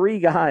 3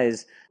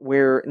 guys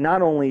where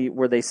not only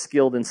were they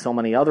skilled in so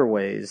many other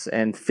ways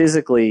and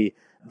physically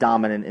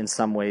dominant in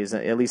some ways,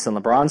 at least in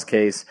LeBron's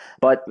case,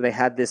 but they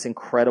had this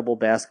incredible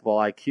basketball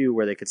IQ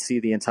where they could see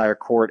the entire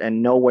court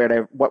and know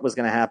what was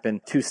going to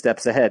happen 2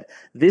 steps ahead.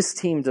 This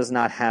team does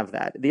not have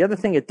that. The other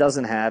thing it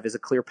doesn't have is a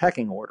clear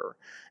pecking order.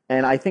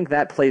 And I think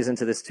that plays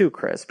into this too,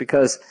 Chris,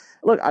 because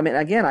look, I mean,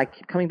 again, I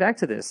keep coming back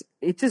to this.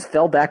 It just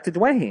fell back to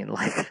Dwayne.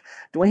 Like,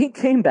 Dwayne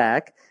came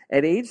back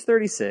at age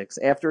 36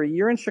 after a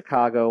year in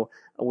Chicago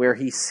where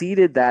he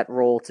ceded that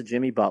role to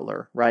Jimmy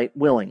Butler, right,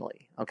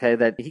 willingly, okay,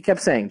 that he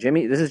kept saying,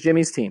 Jimmy, this is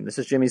Jimmy's team, this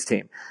is Jimmy's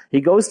team.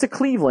 He goes to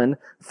Cleveland,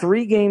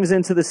 3 games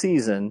into the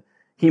season,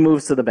 he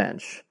moves to the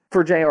bench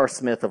for J.R.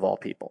 Smith, of all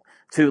people,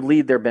 to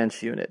lead their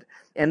bench unit.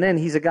 And then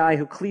he's a guy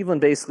who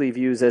Cleveland basically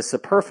views as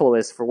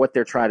superfluous for what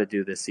they're trying to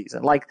do this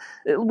season. Like,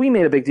 we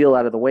made a big deal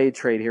out of the Wade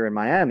trade here in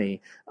Miami,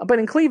 but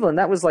in Cleveland,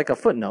 that was like a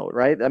footnote,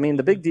 right? I mean,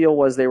 the big deal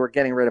was they were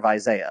getting rid of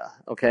Isaiah,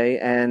 okay?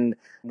 And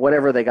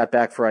whatever they got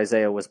back for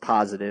Isaiah was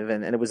positive,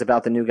 and it was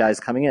about the new guys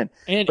coming in.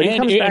 And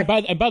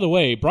by the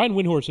way, Brian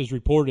Windhorst has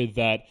reported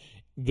that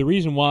the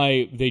reason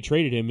why they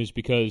traded him is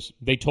because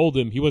they told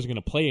him he wasn't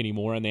going to play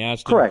anymore, and they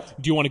asked him, Correct.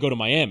 do you want to go to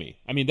Miami?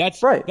 I mean,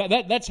 that's right.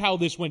 That's how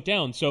this went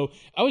down. So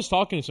I was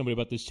talking to somebody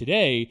about this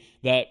today,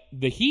 that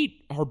the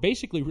Heat are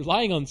basically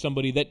relying on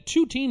somebody that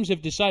 2 teams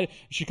have decided.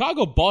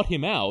 Chicago bought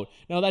him out.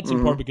 Now, that's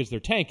in part because they're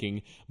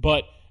tanking,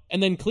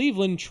 and then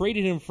Cleveland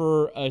traded him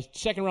for a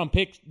second-round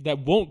pick that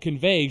won't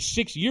convey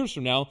 6 years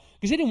from now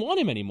because they didn't want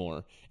him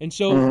anymore. And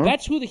so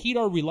that's who the Heat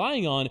are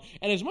relying on.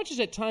 And as much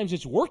as at times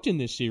it's worked in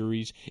this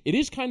series, it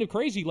is kind of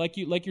crazy, like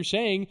you're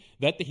saying,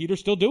 that the Heat are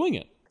still doing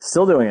it.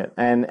 Still doing it,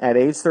 and at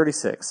age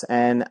 36.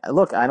 And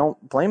look, I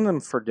don't blame them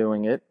for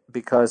doing it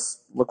because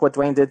look what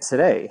Dwayne did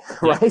today,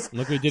 right? Look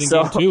what he did in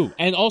Game 2.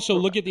 And also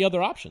look at the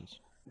other options.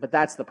 But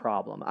that's the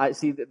problem. I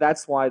see.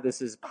 That's why this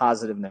is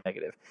positive,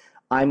 negative.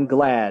 I'm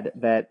glad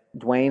that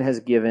Dwayne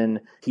has given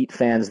Heat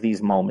fans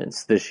these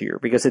moments this year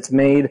because it's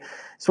made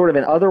sort of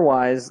an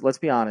otherwise, let's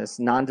be honest,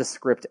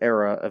 nondescript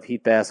era of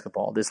Heat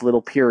basketball, this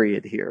little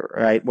period here,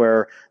 right,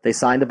 where they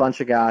signed a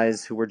bunch of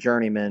guys who were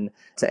journeymen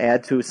to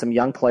add to some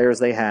young players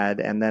they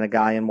had, and then a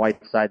guy in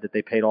Whiteside that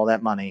they paid all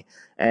that money.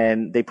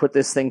 And they put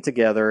this thing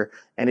together,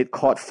 and it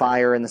caught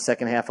fire in the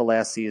second half of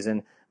last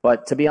season.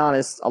 But to be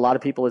honest, a lot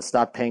of people had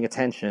stopped paying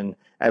attention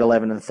at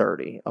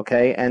 11-30,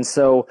 okay? And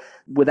so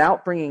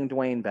without bringing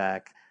Dwayne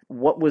back,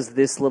 what was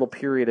this little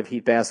period of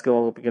Heat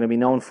basketball going to be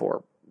known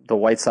for? The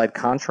Whiteside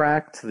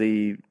contract,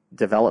 the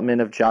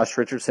development of Josh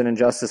Richardson and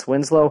Justice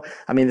Winslow.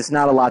 I mean, there's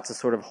not a lot to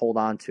sort of hold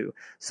on to.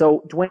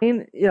 So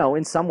Dwayne,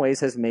 in some ways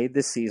has made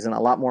this season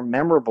a lot more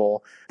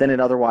memorable than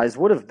it otherwise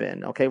would have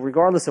been, okay,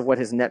 regardless of what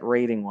his net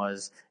rating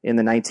was in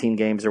the 19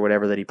 games or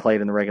whatever that he played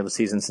in the regular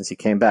season since he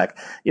came back.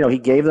 He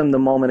gave them the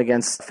moment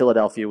against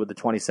Philadelphia with the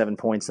 27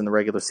 points in the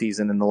regular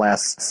season in the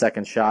last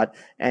second shot,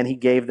 and he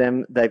gave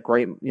them that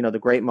great, the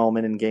great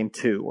moment in Game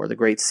 2 or the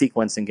great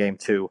sequence in Game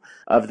 2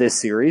 of this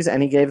series,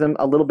 and he gave them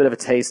a little bit of a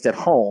taste at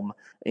home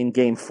in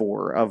Game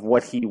 4 of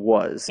what he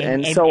was.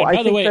 And so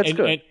I think that's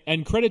good.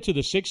 And credit to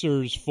the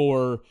Sixers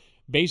for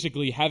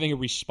basically having a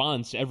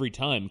response every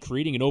time,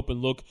 creating an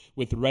open look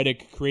with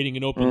Redick, creating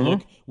an open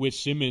look with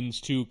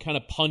Simmons to kind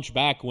of punch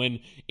back when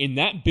in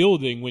that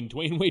building, when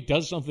Dwayne Wade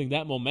does something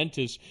that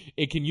momentous,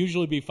 it can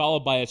usually be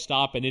followed by a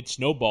stop and it's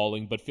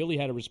snowballing, but Philly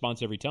had a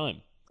response every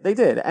time. They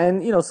did.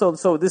 And,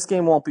 so this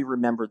game won't be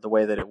remembered the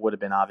way that it would have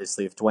been,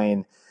 obviously, if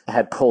Dwayne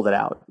had pulled it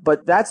out.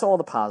 But that's all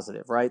the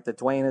positive, right? That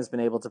Dwayne has been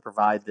able to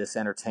provide this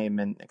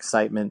entertainment,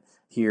 excitement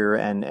here.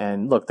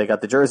 And look, they got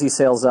the jersey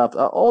sales up.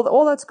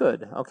 All that's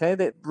good, okay?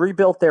 They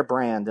rebuilt their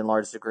brand in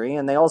large degree.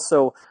 And they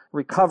also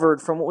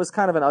recovered from what was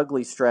kind of an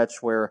ugly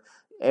stretch where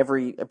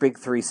every Big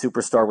Three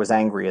superstar was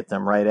angry at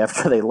them right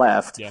after they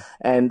left. Yeah.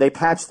 And they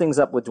patched things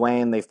up with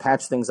Dwayne. They've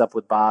patched things up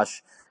with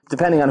Bosh.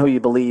 Depending on who you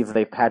believe,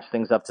 they've patched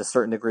things up to a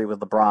certain degree with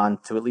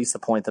LeBron, to at least the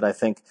point that I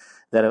think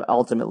that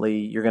ultimately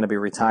you're going to be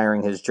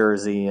retiring his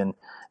jersey, and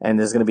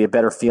there's going to be a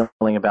better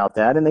feeling about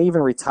that. And they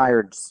even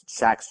retired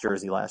Shaq's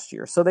jersey last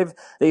year. So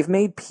they've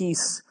made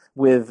peace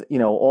with,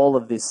 all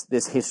of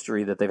this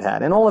history that they've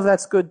had. And all of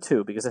that's good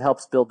too, because it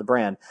helps build the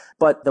brand.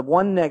 But the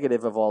one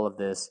negative of all of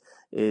this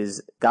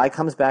is guy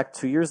comes back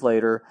 2 years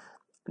later,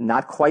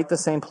 not quite the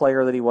same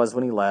player that he was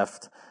when he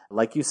left.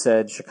 Like you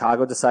said,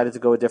 Chicago decided to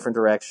go a different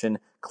direction.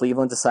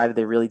 Cleveland decided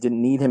they really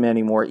didn't need him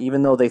anymore,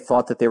 even though they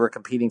thought that they were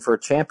competing for a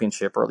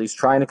championship, or at least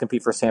trying to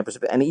compete for a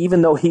championship. And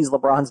even though he's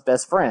LeBron's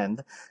best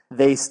friend,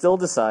 they still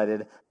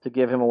decided to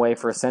give him away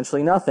for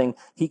essentially nothing.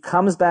 He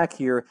comes back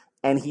here,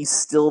 and he's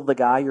still the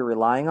guy you're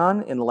relying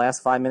on in the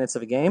last 5 minutes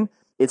of a game.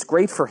 It's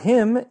great for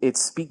him. It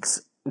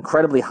speaks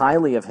incredibly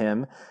highly of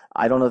him.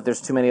 I don't know if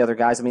there's too many other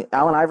guys. I mean,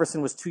 Allen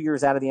Iverson was 2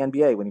 years out of the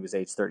NBA when he was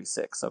age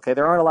 36. Okay,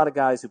 there aren't a lot of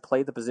guys who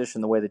played the position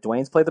the way that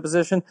Dwayne's played the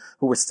position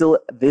who were still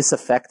this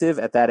effective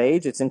at that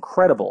age. It's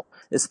incredible,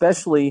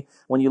 especially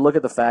when you look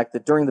at the fact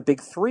that during the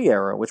Big Three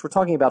era, which we're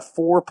talking about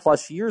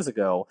 4+ years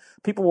ago,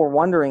 people were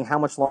wondering how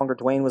much longer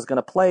Dwayne was going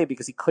to play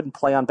because he couldn't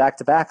play on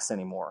back-to-backs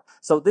anymore.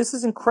 So this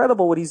is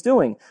incredible what he's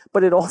doing,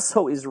 but it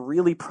also is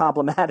really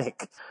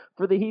problematic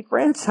for the Heat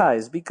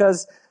franchise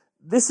because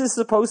this is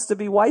supposed to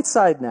be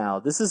Whiteside now.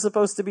 This is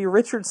supposed to be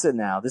Richardson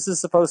now. This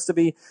is supposed to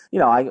be,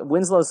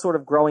 Winslow's sort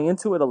of growing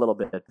into it a little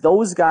bit.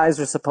 Those guys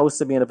are supposed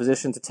to be in a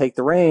position to take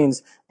the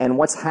reins, and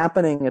what's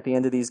happening at the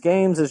end of these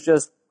games is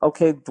just,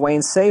 okay,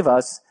 Dwayne, save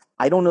us.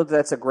 I don't know that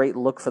that's a great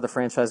look for the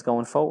franchise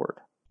going forward.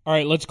 All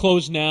right, let's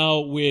close now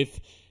with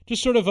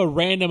just sort of a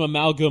random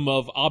amalgam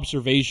of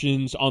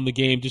observations on the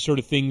game, just sort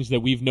of things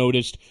that we've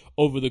noticed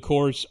over the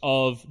course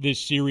of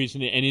this series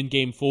and in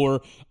Game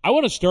 4. I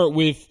want to start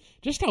with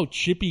just how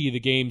chippy the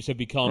games have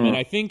become. And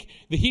I think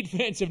the Heat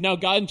fans have now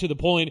gotten to the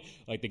point,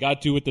 like they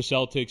got to with the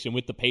Celtics and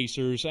with the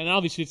Pacers. And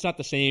obviously it's not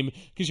the same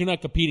because you're not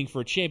competing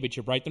for a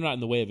championship, right? They're not in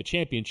the way of a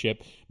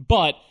championship.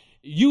 But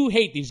you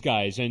hate these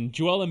guys. And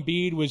Joel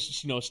Embiid was,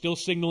 still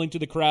signaling to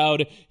the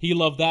crowd. He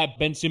loved that.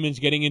 Ben Simmons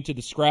getting into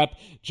the scrap.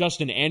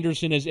 Justin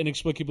Anderson has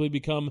inexplicably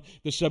become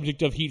the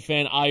subject of Heat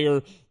fan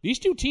ire. These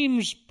two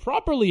teams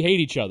properly hate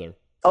each other.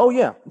 Oh,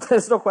 yeah,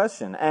 there's no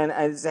question. And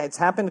it's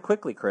happened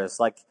quickly, Chris.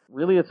 Like,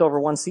 really, it's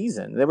over one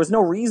season. There was no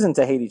reason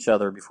to hate each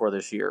other before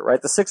this year,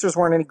 right? The Sixers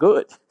weren't any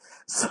good.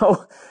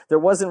 So there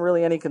wasn't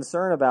really any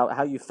concern about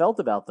how you felt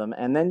about them.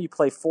 And then you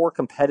play 4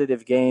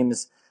 competitive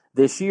games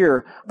this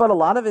year. But a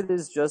lot of it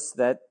is just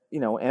that,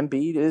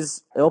 Embiid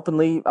is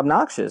openly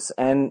obnoxious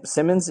and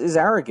Simmons is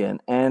arrogant.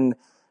 And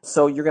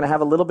so you're going to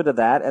have a little bit of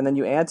that. And then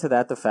you add to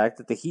that the fact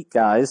that the Heat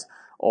guys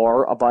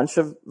are a bunch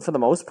of, for the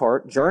most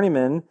part,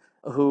 journeymen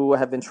who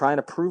have been trying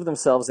to prove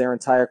themselves their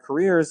entire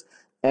careers.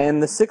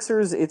 And the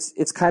Sixers,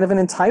 it's kind of an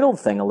entitled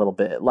thing a little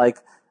bit. Like,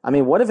 I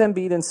mean, what have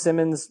Embiid and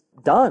Simmons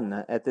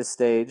done at this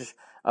stage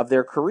of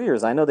their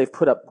careers? I know they've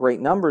put up great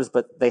numbers,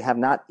 but they have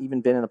not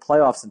even been in the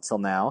playoffs until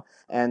now.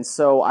 And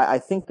so I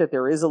think that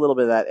there is a little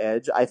bit of that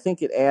edge. I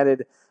think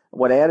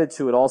what added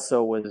to it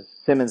also was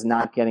Simmons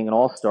not getting an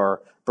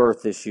all-star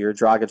berth this year,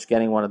 Dragic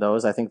getting one of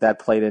those. I think that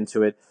played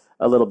into it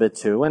a little bit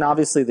too. And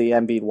obviously the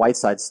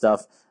Embiid-Whiteside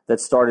stuff that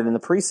started in the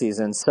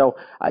preseason. So,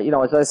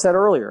 as I said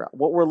earlier,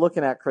 what we're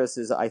looking at, Chris,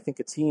 is I think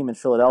a team in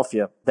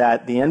Philadelphia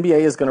that the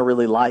NBA is going to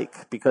really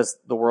like because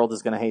the world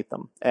is going to hate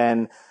them.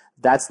 And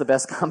that's the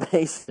best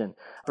combination,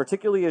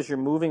 particularly as you're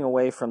moving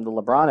away from the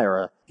LeBron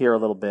era here a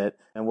little bit,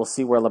 and we'll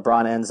see where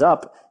LeBron ends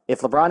up.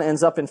 If LeBron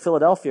ends up in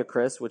Philadelphia,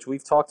 Chris, which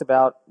we've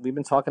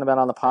been talking about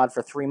on the pod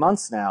for 3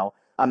 months now,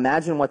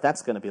 imagine what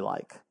that's going to be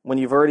like when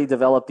you've already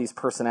developed these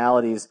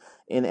personalities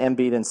in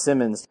Embiid and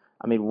Simmons.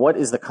 I mean, what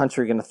is the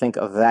country going to think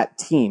of that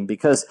team?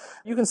 Because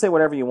you can say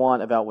whatever you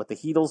want about what the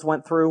Heatles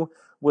went through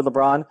with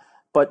LeBron,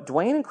 but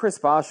Dwayne and Chris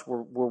Bosh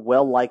were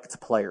well-liked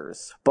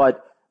players.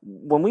 But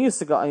when we used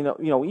to go,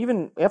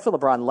 even after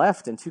LeBron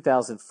left in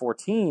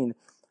 2014,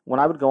 when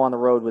I would go on the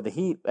road with the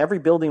Heat, every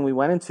building we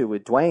went into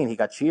with Dwayne, he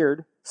got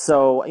cheered.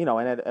 So, and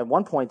at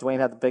one point, Dwayne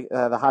had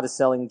the hottest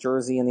selling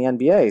jersey in the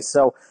NBA.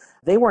 So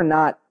they were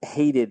not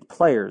hated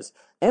players.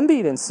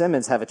 Embiid and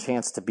Simmons have a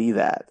chance to be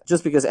that,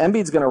 just because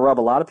Embiid's going to rub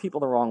a lot of people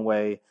the wrong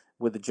way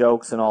with the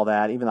jokes and all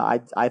that, even though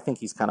I think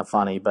he's kind of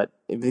funny, but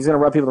he's going to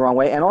rub people the wrong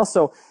way. And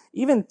also,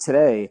 even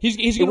today,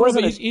 he's going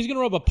to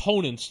rub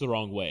opponents the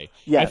wrong way.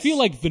 Yes. I feel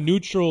like the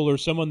neutral or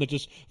someone that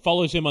just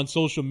follows him on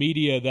social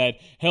media that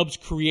helps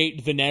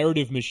create the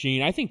narrative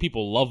machine, I think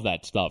people love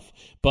that stuff.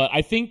 But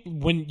I think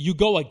when you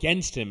go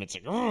against him, it's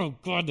like, oh,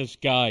 God, this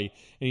guy.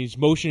 And he's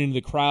motioning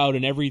the crowd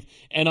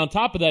and on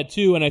top of that,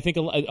 too, and I think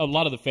a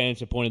lot of the fans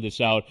have pointed this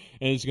out,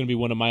 and this is going to be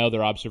one of my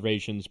other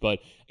observations, but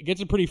it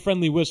gets a pretty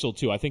friendly whistle,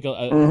 too. I think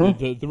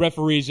the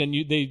referees, and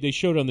they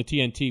showed on the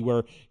TNT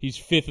where he's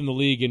 5th in the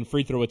league in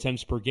free throw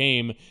attempts per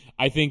game.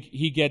 I think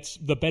he gets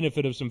the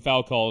benefit of some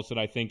foul calls that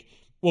I think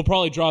will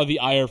probably draw the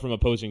ire from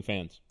opposing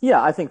fans.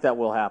 Yeah, I think that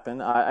will happen.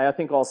 I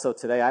think also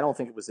today, I don't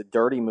think it was a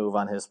dirty move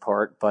on his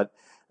part, but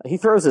he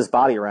throws his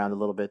body around a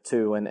little bit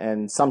too,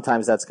 and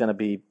sometimes that's going to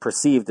be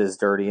perceived as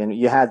dirty. And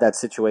you had that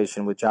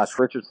situation with Josh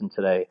Richardson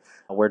today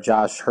where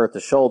Josh hurt the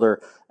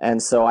shoulder,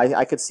 and so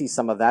I could see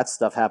some of that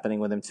stuff happening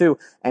with him too.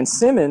 And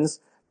Simmons,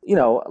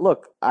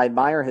 look, I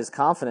admire his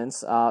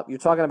confidence. You're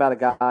talking about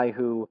a guy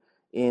who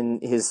in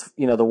his,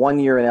 the 1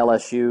 year in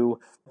LSU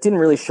didn't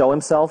really show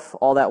himself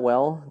all that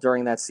well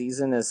during that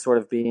season as sort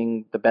of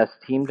being the best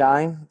team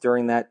guy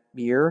during that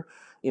year.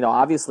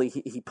 Obviously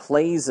he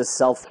plays a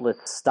selfless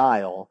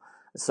style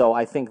So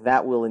I think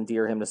that will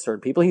endear him to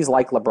certain people. He's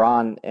like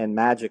LeBron and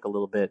Magic a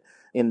little bit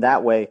in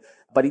that way,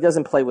 but he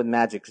doesn't play with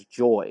Magic's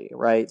joy,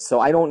 right? So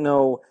I don't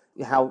know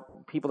how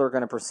people are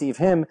going to perceive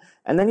him.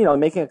 And then,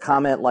 making a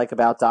comment like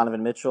about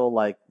Donovan Mitchell,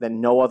 like that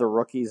no other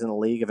rookies in the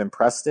league have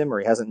impressed him, or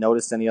he hasn't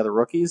noticed any other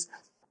rookies.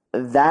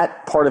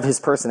 That part of his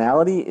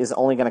personality is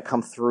only going to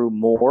come through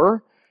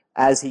more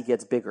as he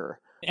gets bigger.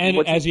 And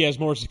as he has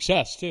more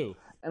success, too.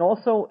 And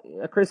also,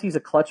 Chris, he's a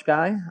clutch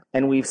guy,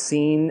 and we've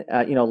seen,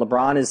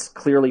 LeBron is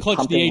clearly clutch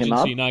pumping the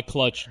agency, him up. not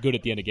clutch good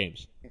at the end of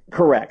games.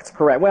 Correct.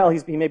 Well,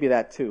 he may be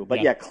that too,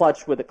 but yeah,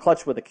 clutch with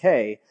a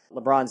K.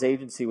 LeBron's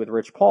agency with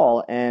Rich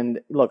Paul, and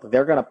look,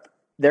 they're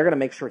gonna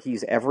make sure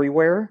he's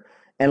everywhere,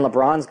 and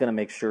LeBron's gonna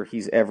make sure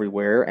he's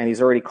everywhere, and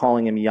he's already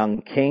calling him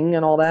Young King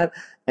and all that.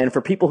 And for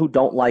people who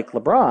don't like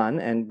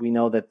LeBron, and we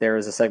know that there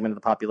is a segment of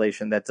the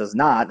population that does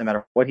not, no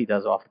matter what he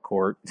does off the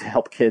court to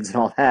help kids and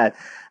all that,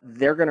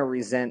 they're going to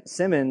resent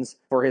Simmons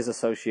for his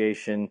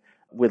association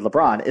with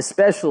LeBron,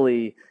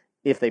 especially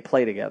if they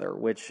play together,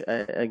 which,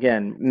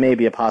 again, may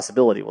be a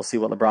possibility. We'll see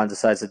what LeBron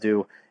decides to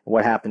do,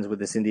 what happens with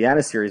this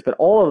Indiana series. But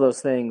all of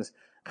those things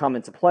come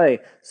into play.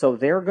 So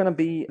they're going to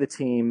be the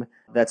team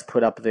that's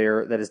put up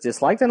there that is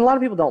disliked. And a lot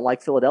of people don't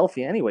like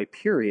Philadelphia anyway,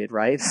 period,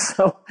 right?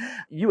 So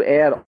you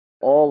add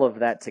all of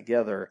that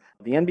together,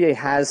 the NBA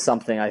has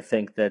something, I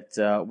think, that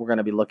we're going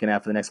to be looking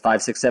at for the next 5,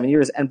 6, 7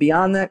 years. And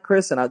beyond that,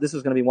 Chris, and this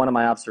was going to be one of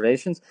my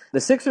observations, the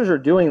Sixers are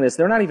doing this.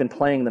 They're not even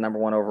playing the number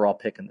 1 overall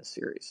pick in this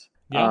series.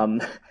 Yeah,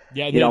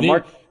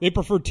 they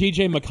prefer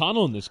TJ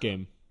McConnell in this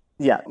game.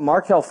 Yeah,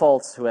 Markelle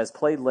Fultz, who has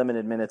played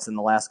limited minutes in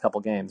the last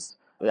couple games,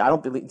 he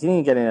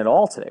didn't get in at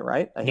all today,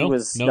 right? He did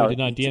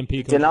not.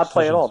 DNP did not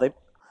play at all.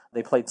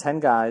 They played 10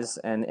 guys,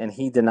 and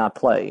he did not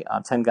play.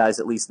 10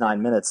 guys, at least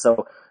 9 minutes.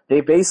 So they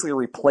basically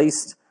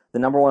replaced the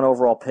number 1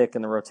 overall pick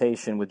in the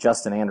rotation with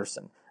Justin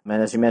Anderson. I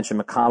mean, as you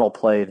mentioned, McConnell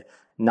played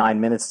 9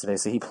 minutes today,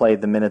 so he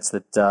played the minutes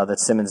that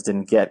Simmons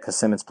didn't get because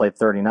Simmons played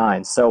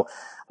 39. So,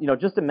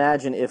 just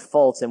imagine if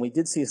Fultz, and we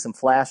did see some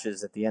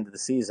flashes at the end of the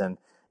season,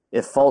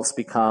 if Fultz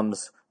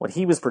becomes what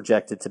he was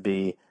projected to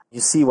be,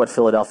 you see what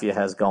Philadelphia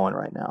has going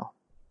right now.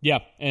 Yeah,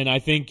 and I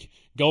think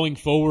going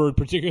forward,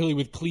 particularly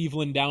with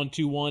Cleveland down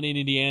 2-1 in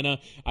Indiana,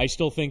 I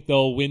still think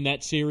they'll win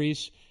that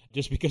series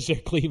just because they're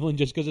Cleveland,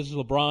 just because it's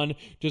LeBron,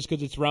 just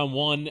because it's round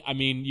 1. I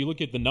mean, you look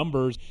at the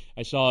numbers.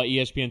 I saw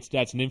ESPN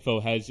Stats and Info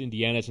has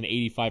Indiana as an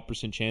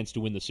 85% chance to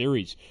win the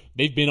series.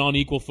 They've been on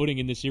equal footing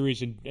in this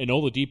series, and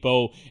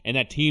Oladipo and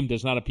that team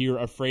does not appear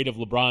afraid of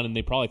LeBron, and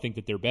they probably think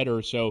that they're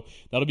better. So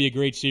that'll be a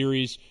great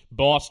series.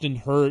 Boston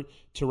hurt.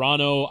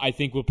 Toronto, I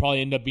think, will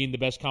probably end up being the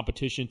best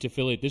competition to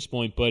Philly at this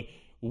point, but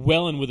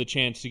well and with a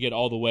chance to get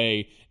all the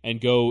way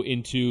and go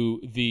into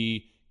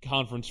the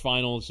conference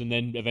finals and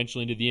then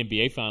eventually into the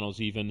NBA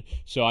finals even.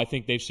 So I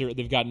think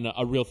they've gotten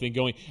a real thing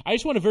going. I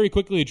just want to very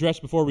quickly address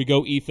before we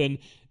go, Ethan,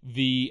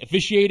 the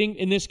officiating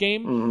in this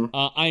game. Mm-hmm.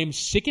 I am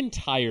sick and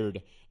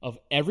tired of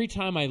every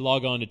time I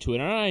log on to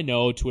Twitter, and I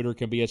know Twitter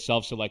can be a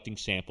self-selecting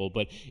sample,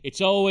 but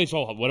it's always,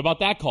 what about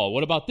that call?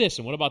 What about this?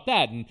 And what about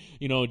that? And,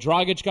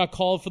 Dragic got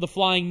called for the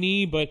flying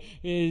knee, but,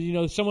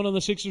 someone on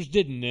the Sixers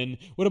didn't. And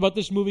what about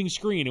this moving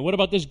screen? And what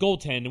about this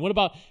goaltend? And what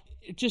about...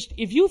 Just,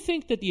 if you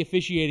think that the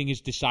officiating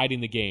is deciding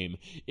the game,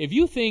 if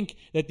you think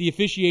that the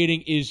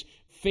officiating is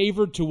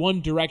favored to one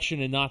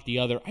direction and not the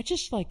other,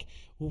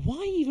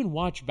 why even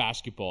watch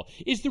basketball?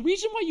 Is the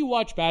reason why you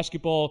watch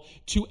basketball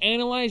to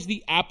analyze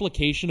the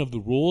application of the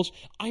rules?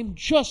 I'm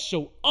just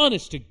so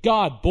honest to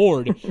God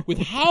bored with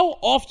how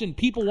often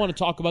people want to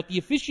talk about the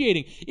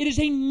officiating. It is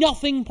a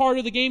nothing part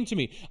of the game to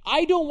me.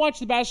 I don't watch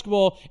the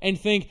basketball and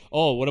think,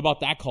 what about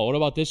that call? What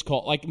about this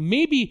call? Like,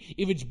 maybe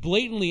if it's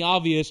blatantly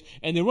obvious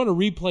and they run a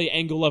replay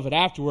angle of it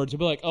afterwards, I'll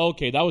be like,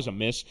 okay, that was a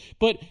miss.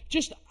 But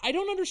just, I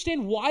don't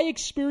understand why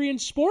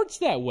experience sports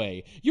that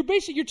way.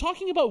 You're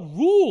talking about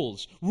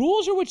rules.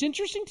 Rules are what's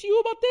interesting to you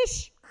about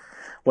this?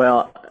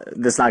 Well,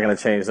 this is not going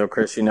to change, though,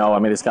 Chris.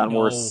 It's gotten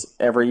worse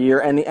every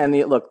year. And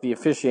the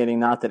officiating,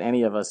 not that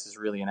any of us is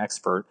really an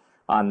expert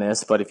on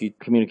this, but if you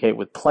communicate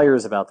with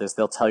players about this,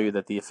 they'll tell you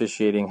that the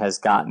officiating has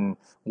gotten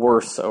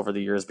worse over the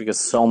years because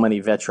so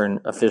many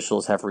veteran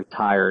officials have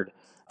retired.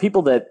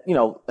 People that, we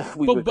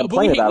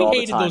complain about all the time. We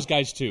hated those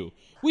guys, too.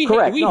 We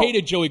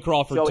hated Joey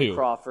Crawford, too. Joey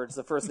Crawford's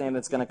the first name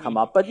that's going to come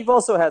up. But you've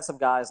also had some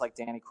guys like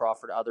Danny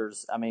Crawford,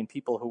 others,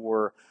 people who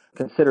were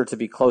considered to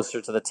be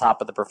closer to the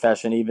top of the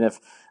profession, even if,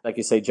 like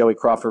you say, Joey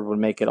Crawford would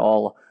make it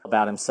all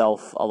about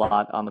himself a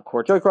lot on the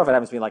court. Joey Crawford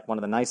happens to be like one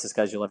of the nicest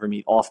guys you'll ever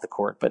meet off the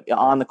court. But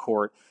on the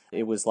court,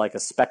 it was like a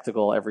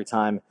spectacle every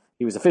time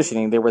he was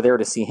officiating. They were there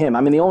to see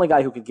him. The only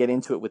guy who could get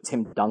into it with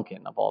Tim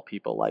Duncan, of all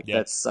people.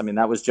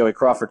 That was Joey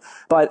Crawford.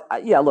 But,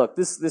 look,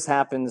 this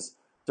happens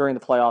during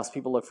the playoffs.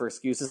 People look for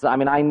excuses.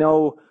 I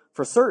know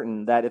for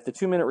certain that if the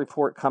 2-minute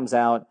report comes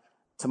out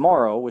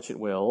tomorrow, which it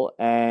will,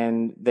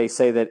 and they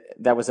say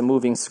that was a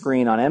moving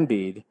screen on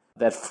Embiid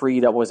that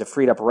freed up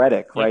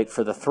Redick, right,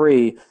 for the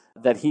 3,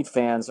 that Heat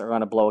fans are going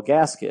to blow a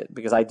gasket,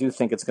 because I do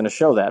think it's going to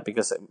show that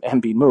because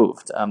Embiid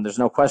moved. There's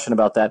no question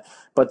about that.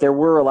 But there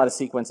were a lot of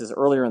sequences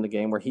earlier in the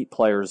game where Heat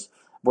players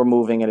were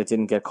moving and it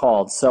didn't get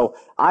called. So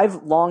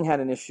I've long had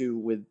an issue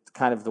with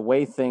kind of the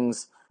way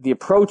the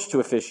approach to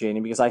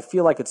officiating, because I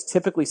feel like it's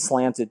typically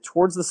slanted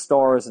towards the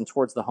Stars and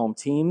towards the home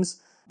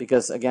teams,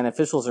 because again,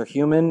 officials are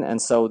human,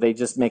 and so they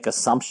just make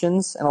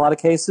assumptions in a lot of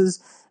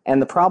cases.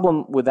 And the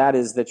problem with that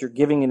is that you're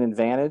giving an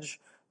advantage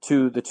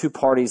to the two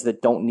parties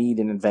that don't need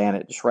an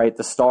advantage, right?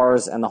 The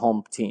Stars and the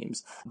home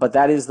teams. But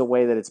that is the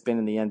way that it's been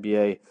in the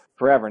NBA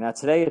forever. Now,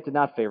 today it did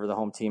not favor the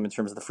home team in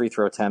terms of the free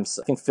throw attempts.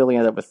 I think Philly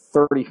ended up with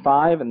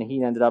 35, and the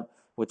Heat ended up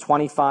with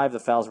 25. The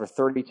fouls were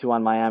 32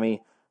 on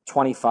Miami,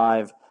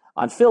 25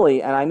 on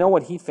Philly. And I know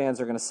what Heat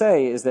fans are going to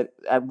say is that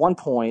at one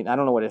point, I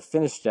don't know what it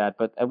finished at,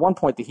 but at one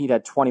point the Heat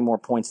had 20 more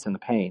points in the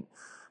paint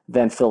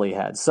than Philly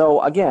had.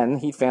 So again,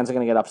 Heat fans are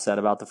going to get upset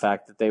about the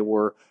fact that they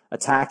were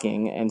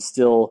attacking and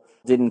still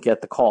didn't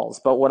get the calls.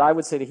 But what I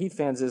would say to Heat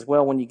fans is,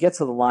 well, when you get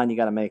to the line, you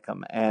got to make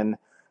them. And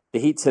the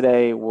Heat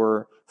today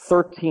were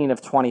 13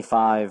 of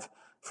 25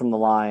 from the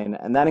line,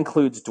 and that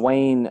includes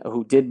Dwayne,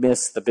 who did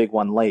miss the big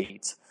one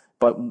late,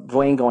 but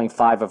Dwayne going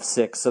 5 of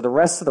 6. So the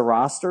rest of the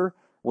roster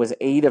was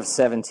 8 of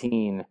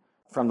 17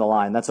 from the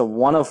line. That's a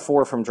 1 of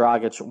 4 from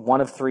Dragic,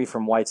 1 of 3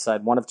 from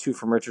Whiteside, 1 of 2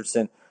 from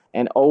Richardson,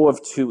 and 0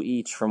 of 2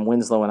 each from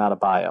Winslow and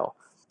Adebayo.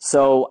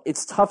 So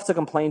it's tough to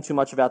complain too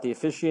much about the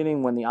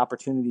officiating when the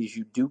opportunities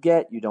you do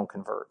get, you don't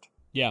convert.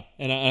 Yeah,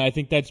 and I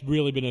think that's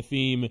really been a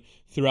theme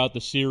throughout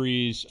the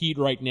series. Heat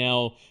right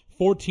now,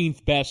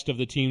 14th best of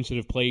the teams that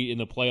have played in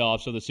the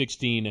playoffs of the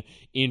 16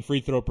 in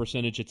free throw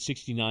percentage at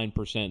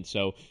 69%.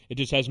 So it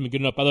just hasn't been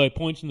good enough. By the way,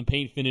 points in the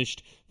paint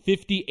finished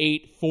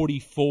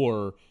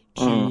 58-44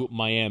 to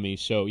Miami.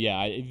 So,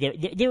 yeah,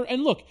 they're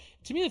and look,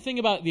 to me, the thing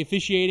about the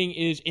officiating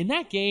is in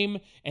that game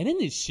and in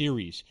this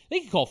series,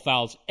 they can call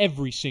fouls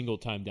every single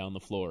time down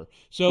the floor.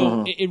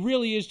 So it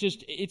really is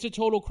just, it's a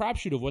total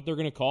crapshoot of what they're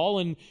going to call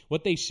and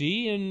what they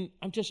see, and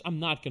I'm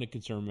not going to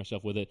concern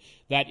myself with it.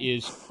 That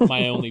is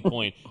my only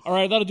point. All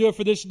right, that'll do it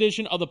for this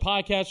edition of the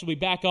podcast. We'll be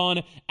back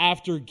on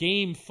after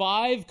Game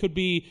 5. Could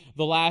be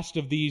the last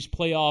of these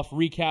playoff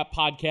recap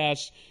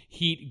podcasts.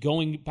 Heat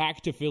going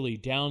back to Philly,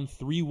 down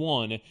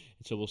 3-1.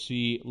 So we'll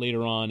see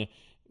later on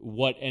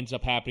what ends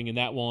up happening in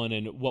that one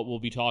and what we'll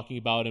be talking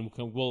about, and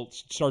we'll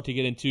start to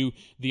get into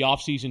the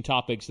offseason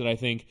topics that I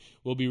think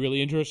will be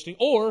really interesting.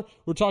 Or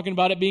we're talking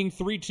about it being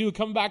 3-2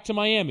 coming back to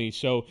Miami.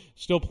 So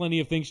still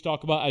plenty of things to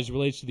talk about as it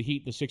relates to the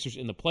Heat and the Sixers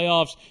in the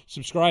playoffs.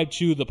 Subscribe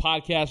to the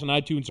podcast on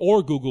iTunes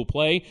or Google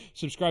Play.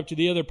 Subscribe to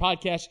the other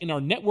podcasts in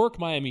our network,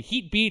 Miami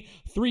Heat Beat,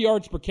 3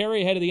 yards per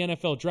carry ahead of the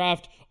NFL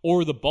Draft,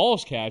 or the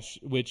Balls Catch,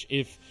 which,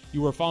 if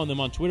you were following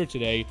them on Twitter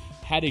today,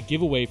 had a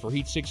giveaway for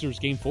Heat Sixers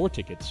Game 4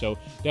 tickets. So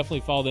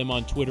definitely follow them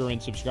on Twitter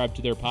and subscribe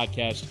to their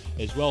podcast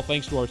as well.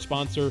 Thanks to our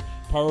sponsor,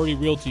 Priority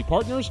Realty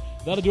Partners.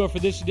 That'll do it for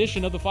this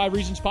edition of the 5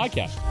 Reasons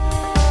Podcast.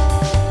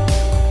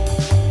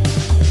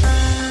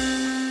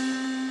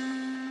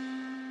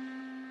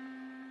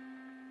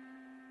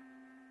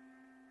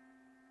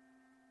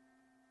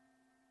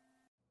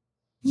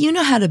 You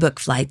know how to book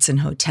flights and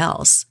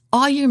hotels.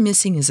 All you're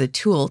missing is a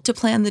tool to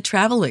plan the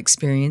travel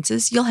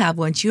experiences you'll have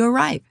once you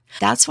arrive.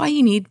 That's why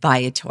you need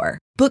Viator.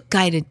 Book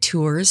guided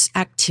tours,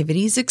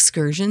 activities,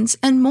 excursions,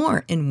 and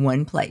more in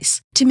one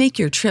place to make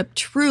your trip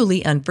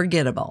truly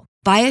unforgettable.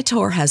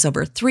 Viator has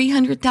over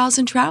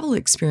 300,000 travel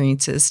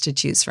experiences to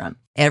choose from.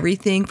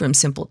 Everything from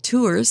simple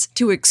tours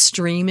to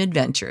extreme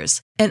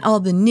adventures and all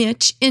the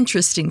niche,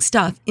 interesting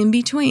stuff in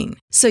between.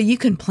 So you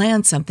can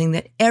plan something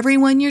that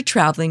everyone you're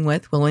traveling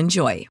with will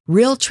enjoy.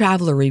 Real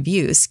traveler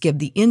reviews give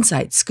the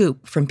inside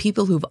scoop from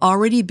people who've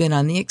already been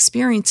on the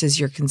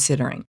experiences you're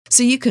considering.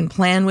 So you can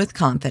plan with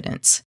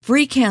confidence.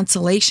 Free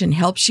cancellation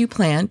helps you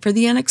plan for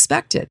the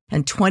unexpected.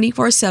 And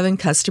 24/7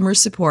 customer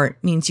support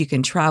means you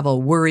can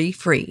travel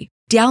worry-free.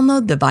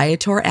 Download the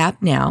Viator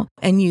app now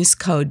and use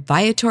code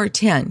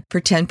Viator10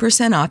 for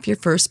 10% off your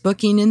first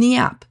booking in the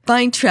app.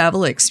 Find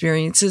travel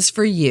experiences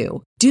for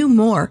you. Do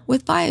more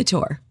with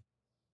Viator.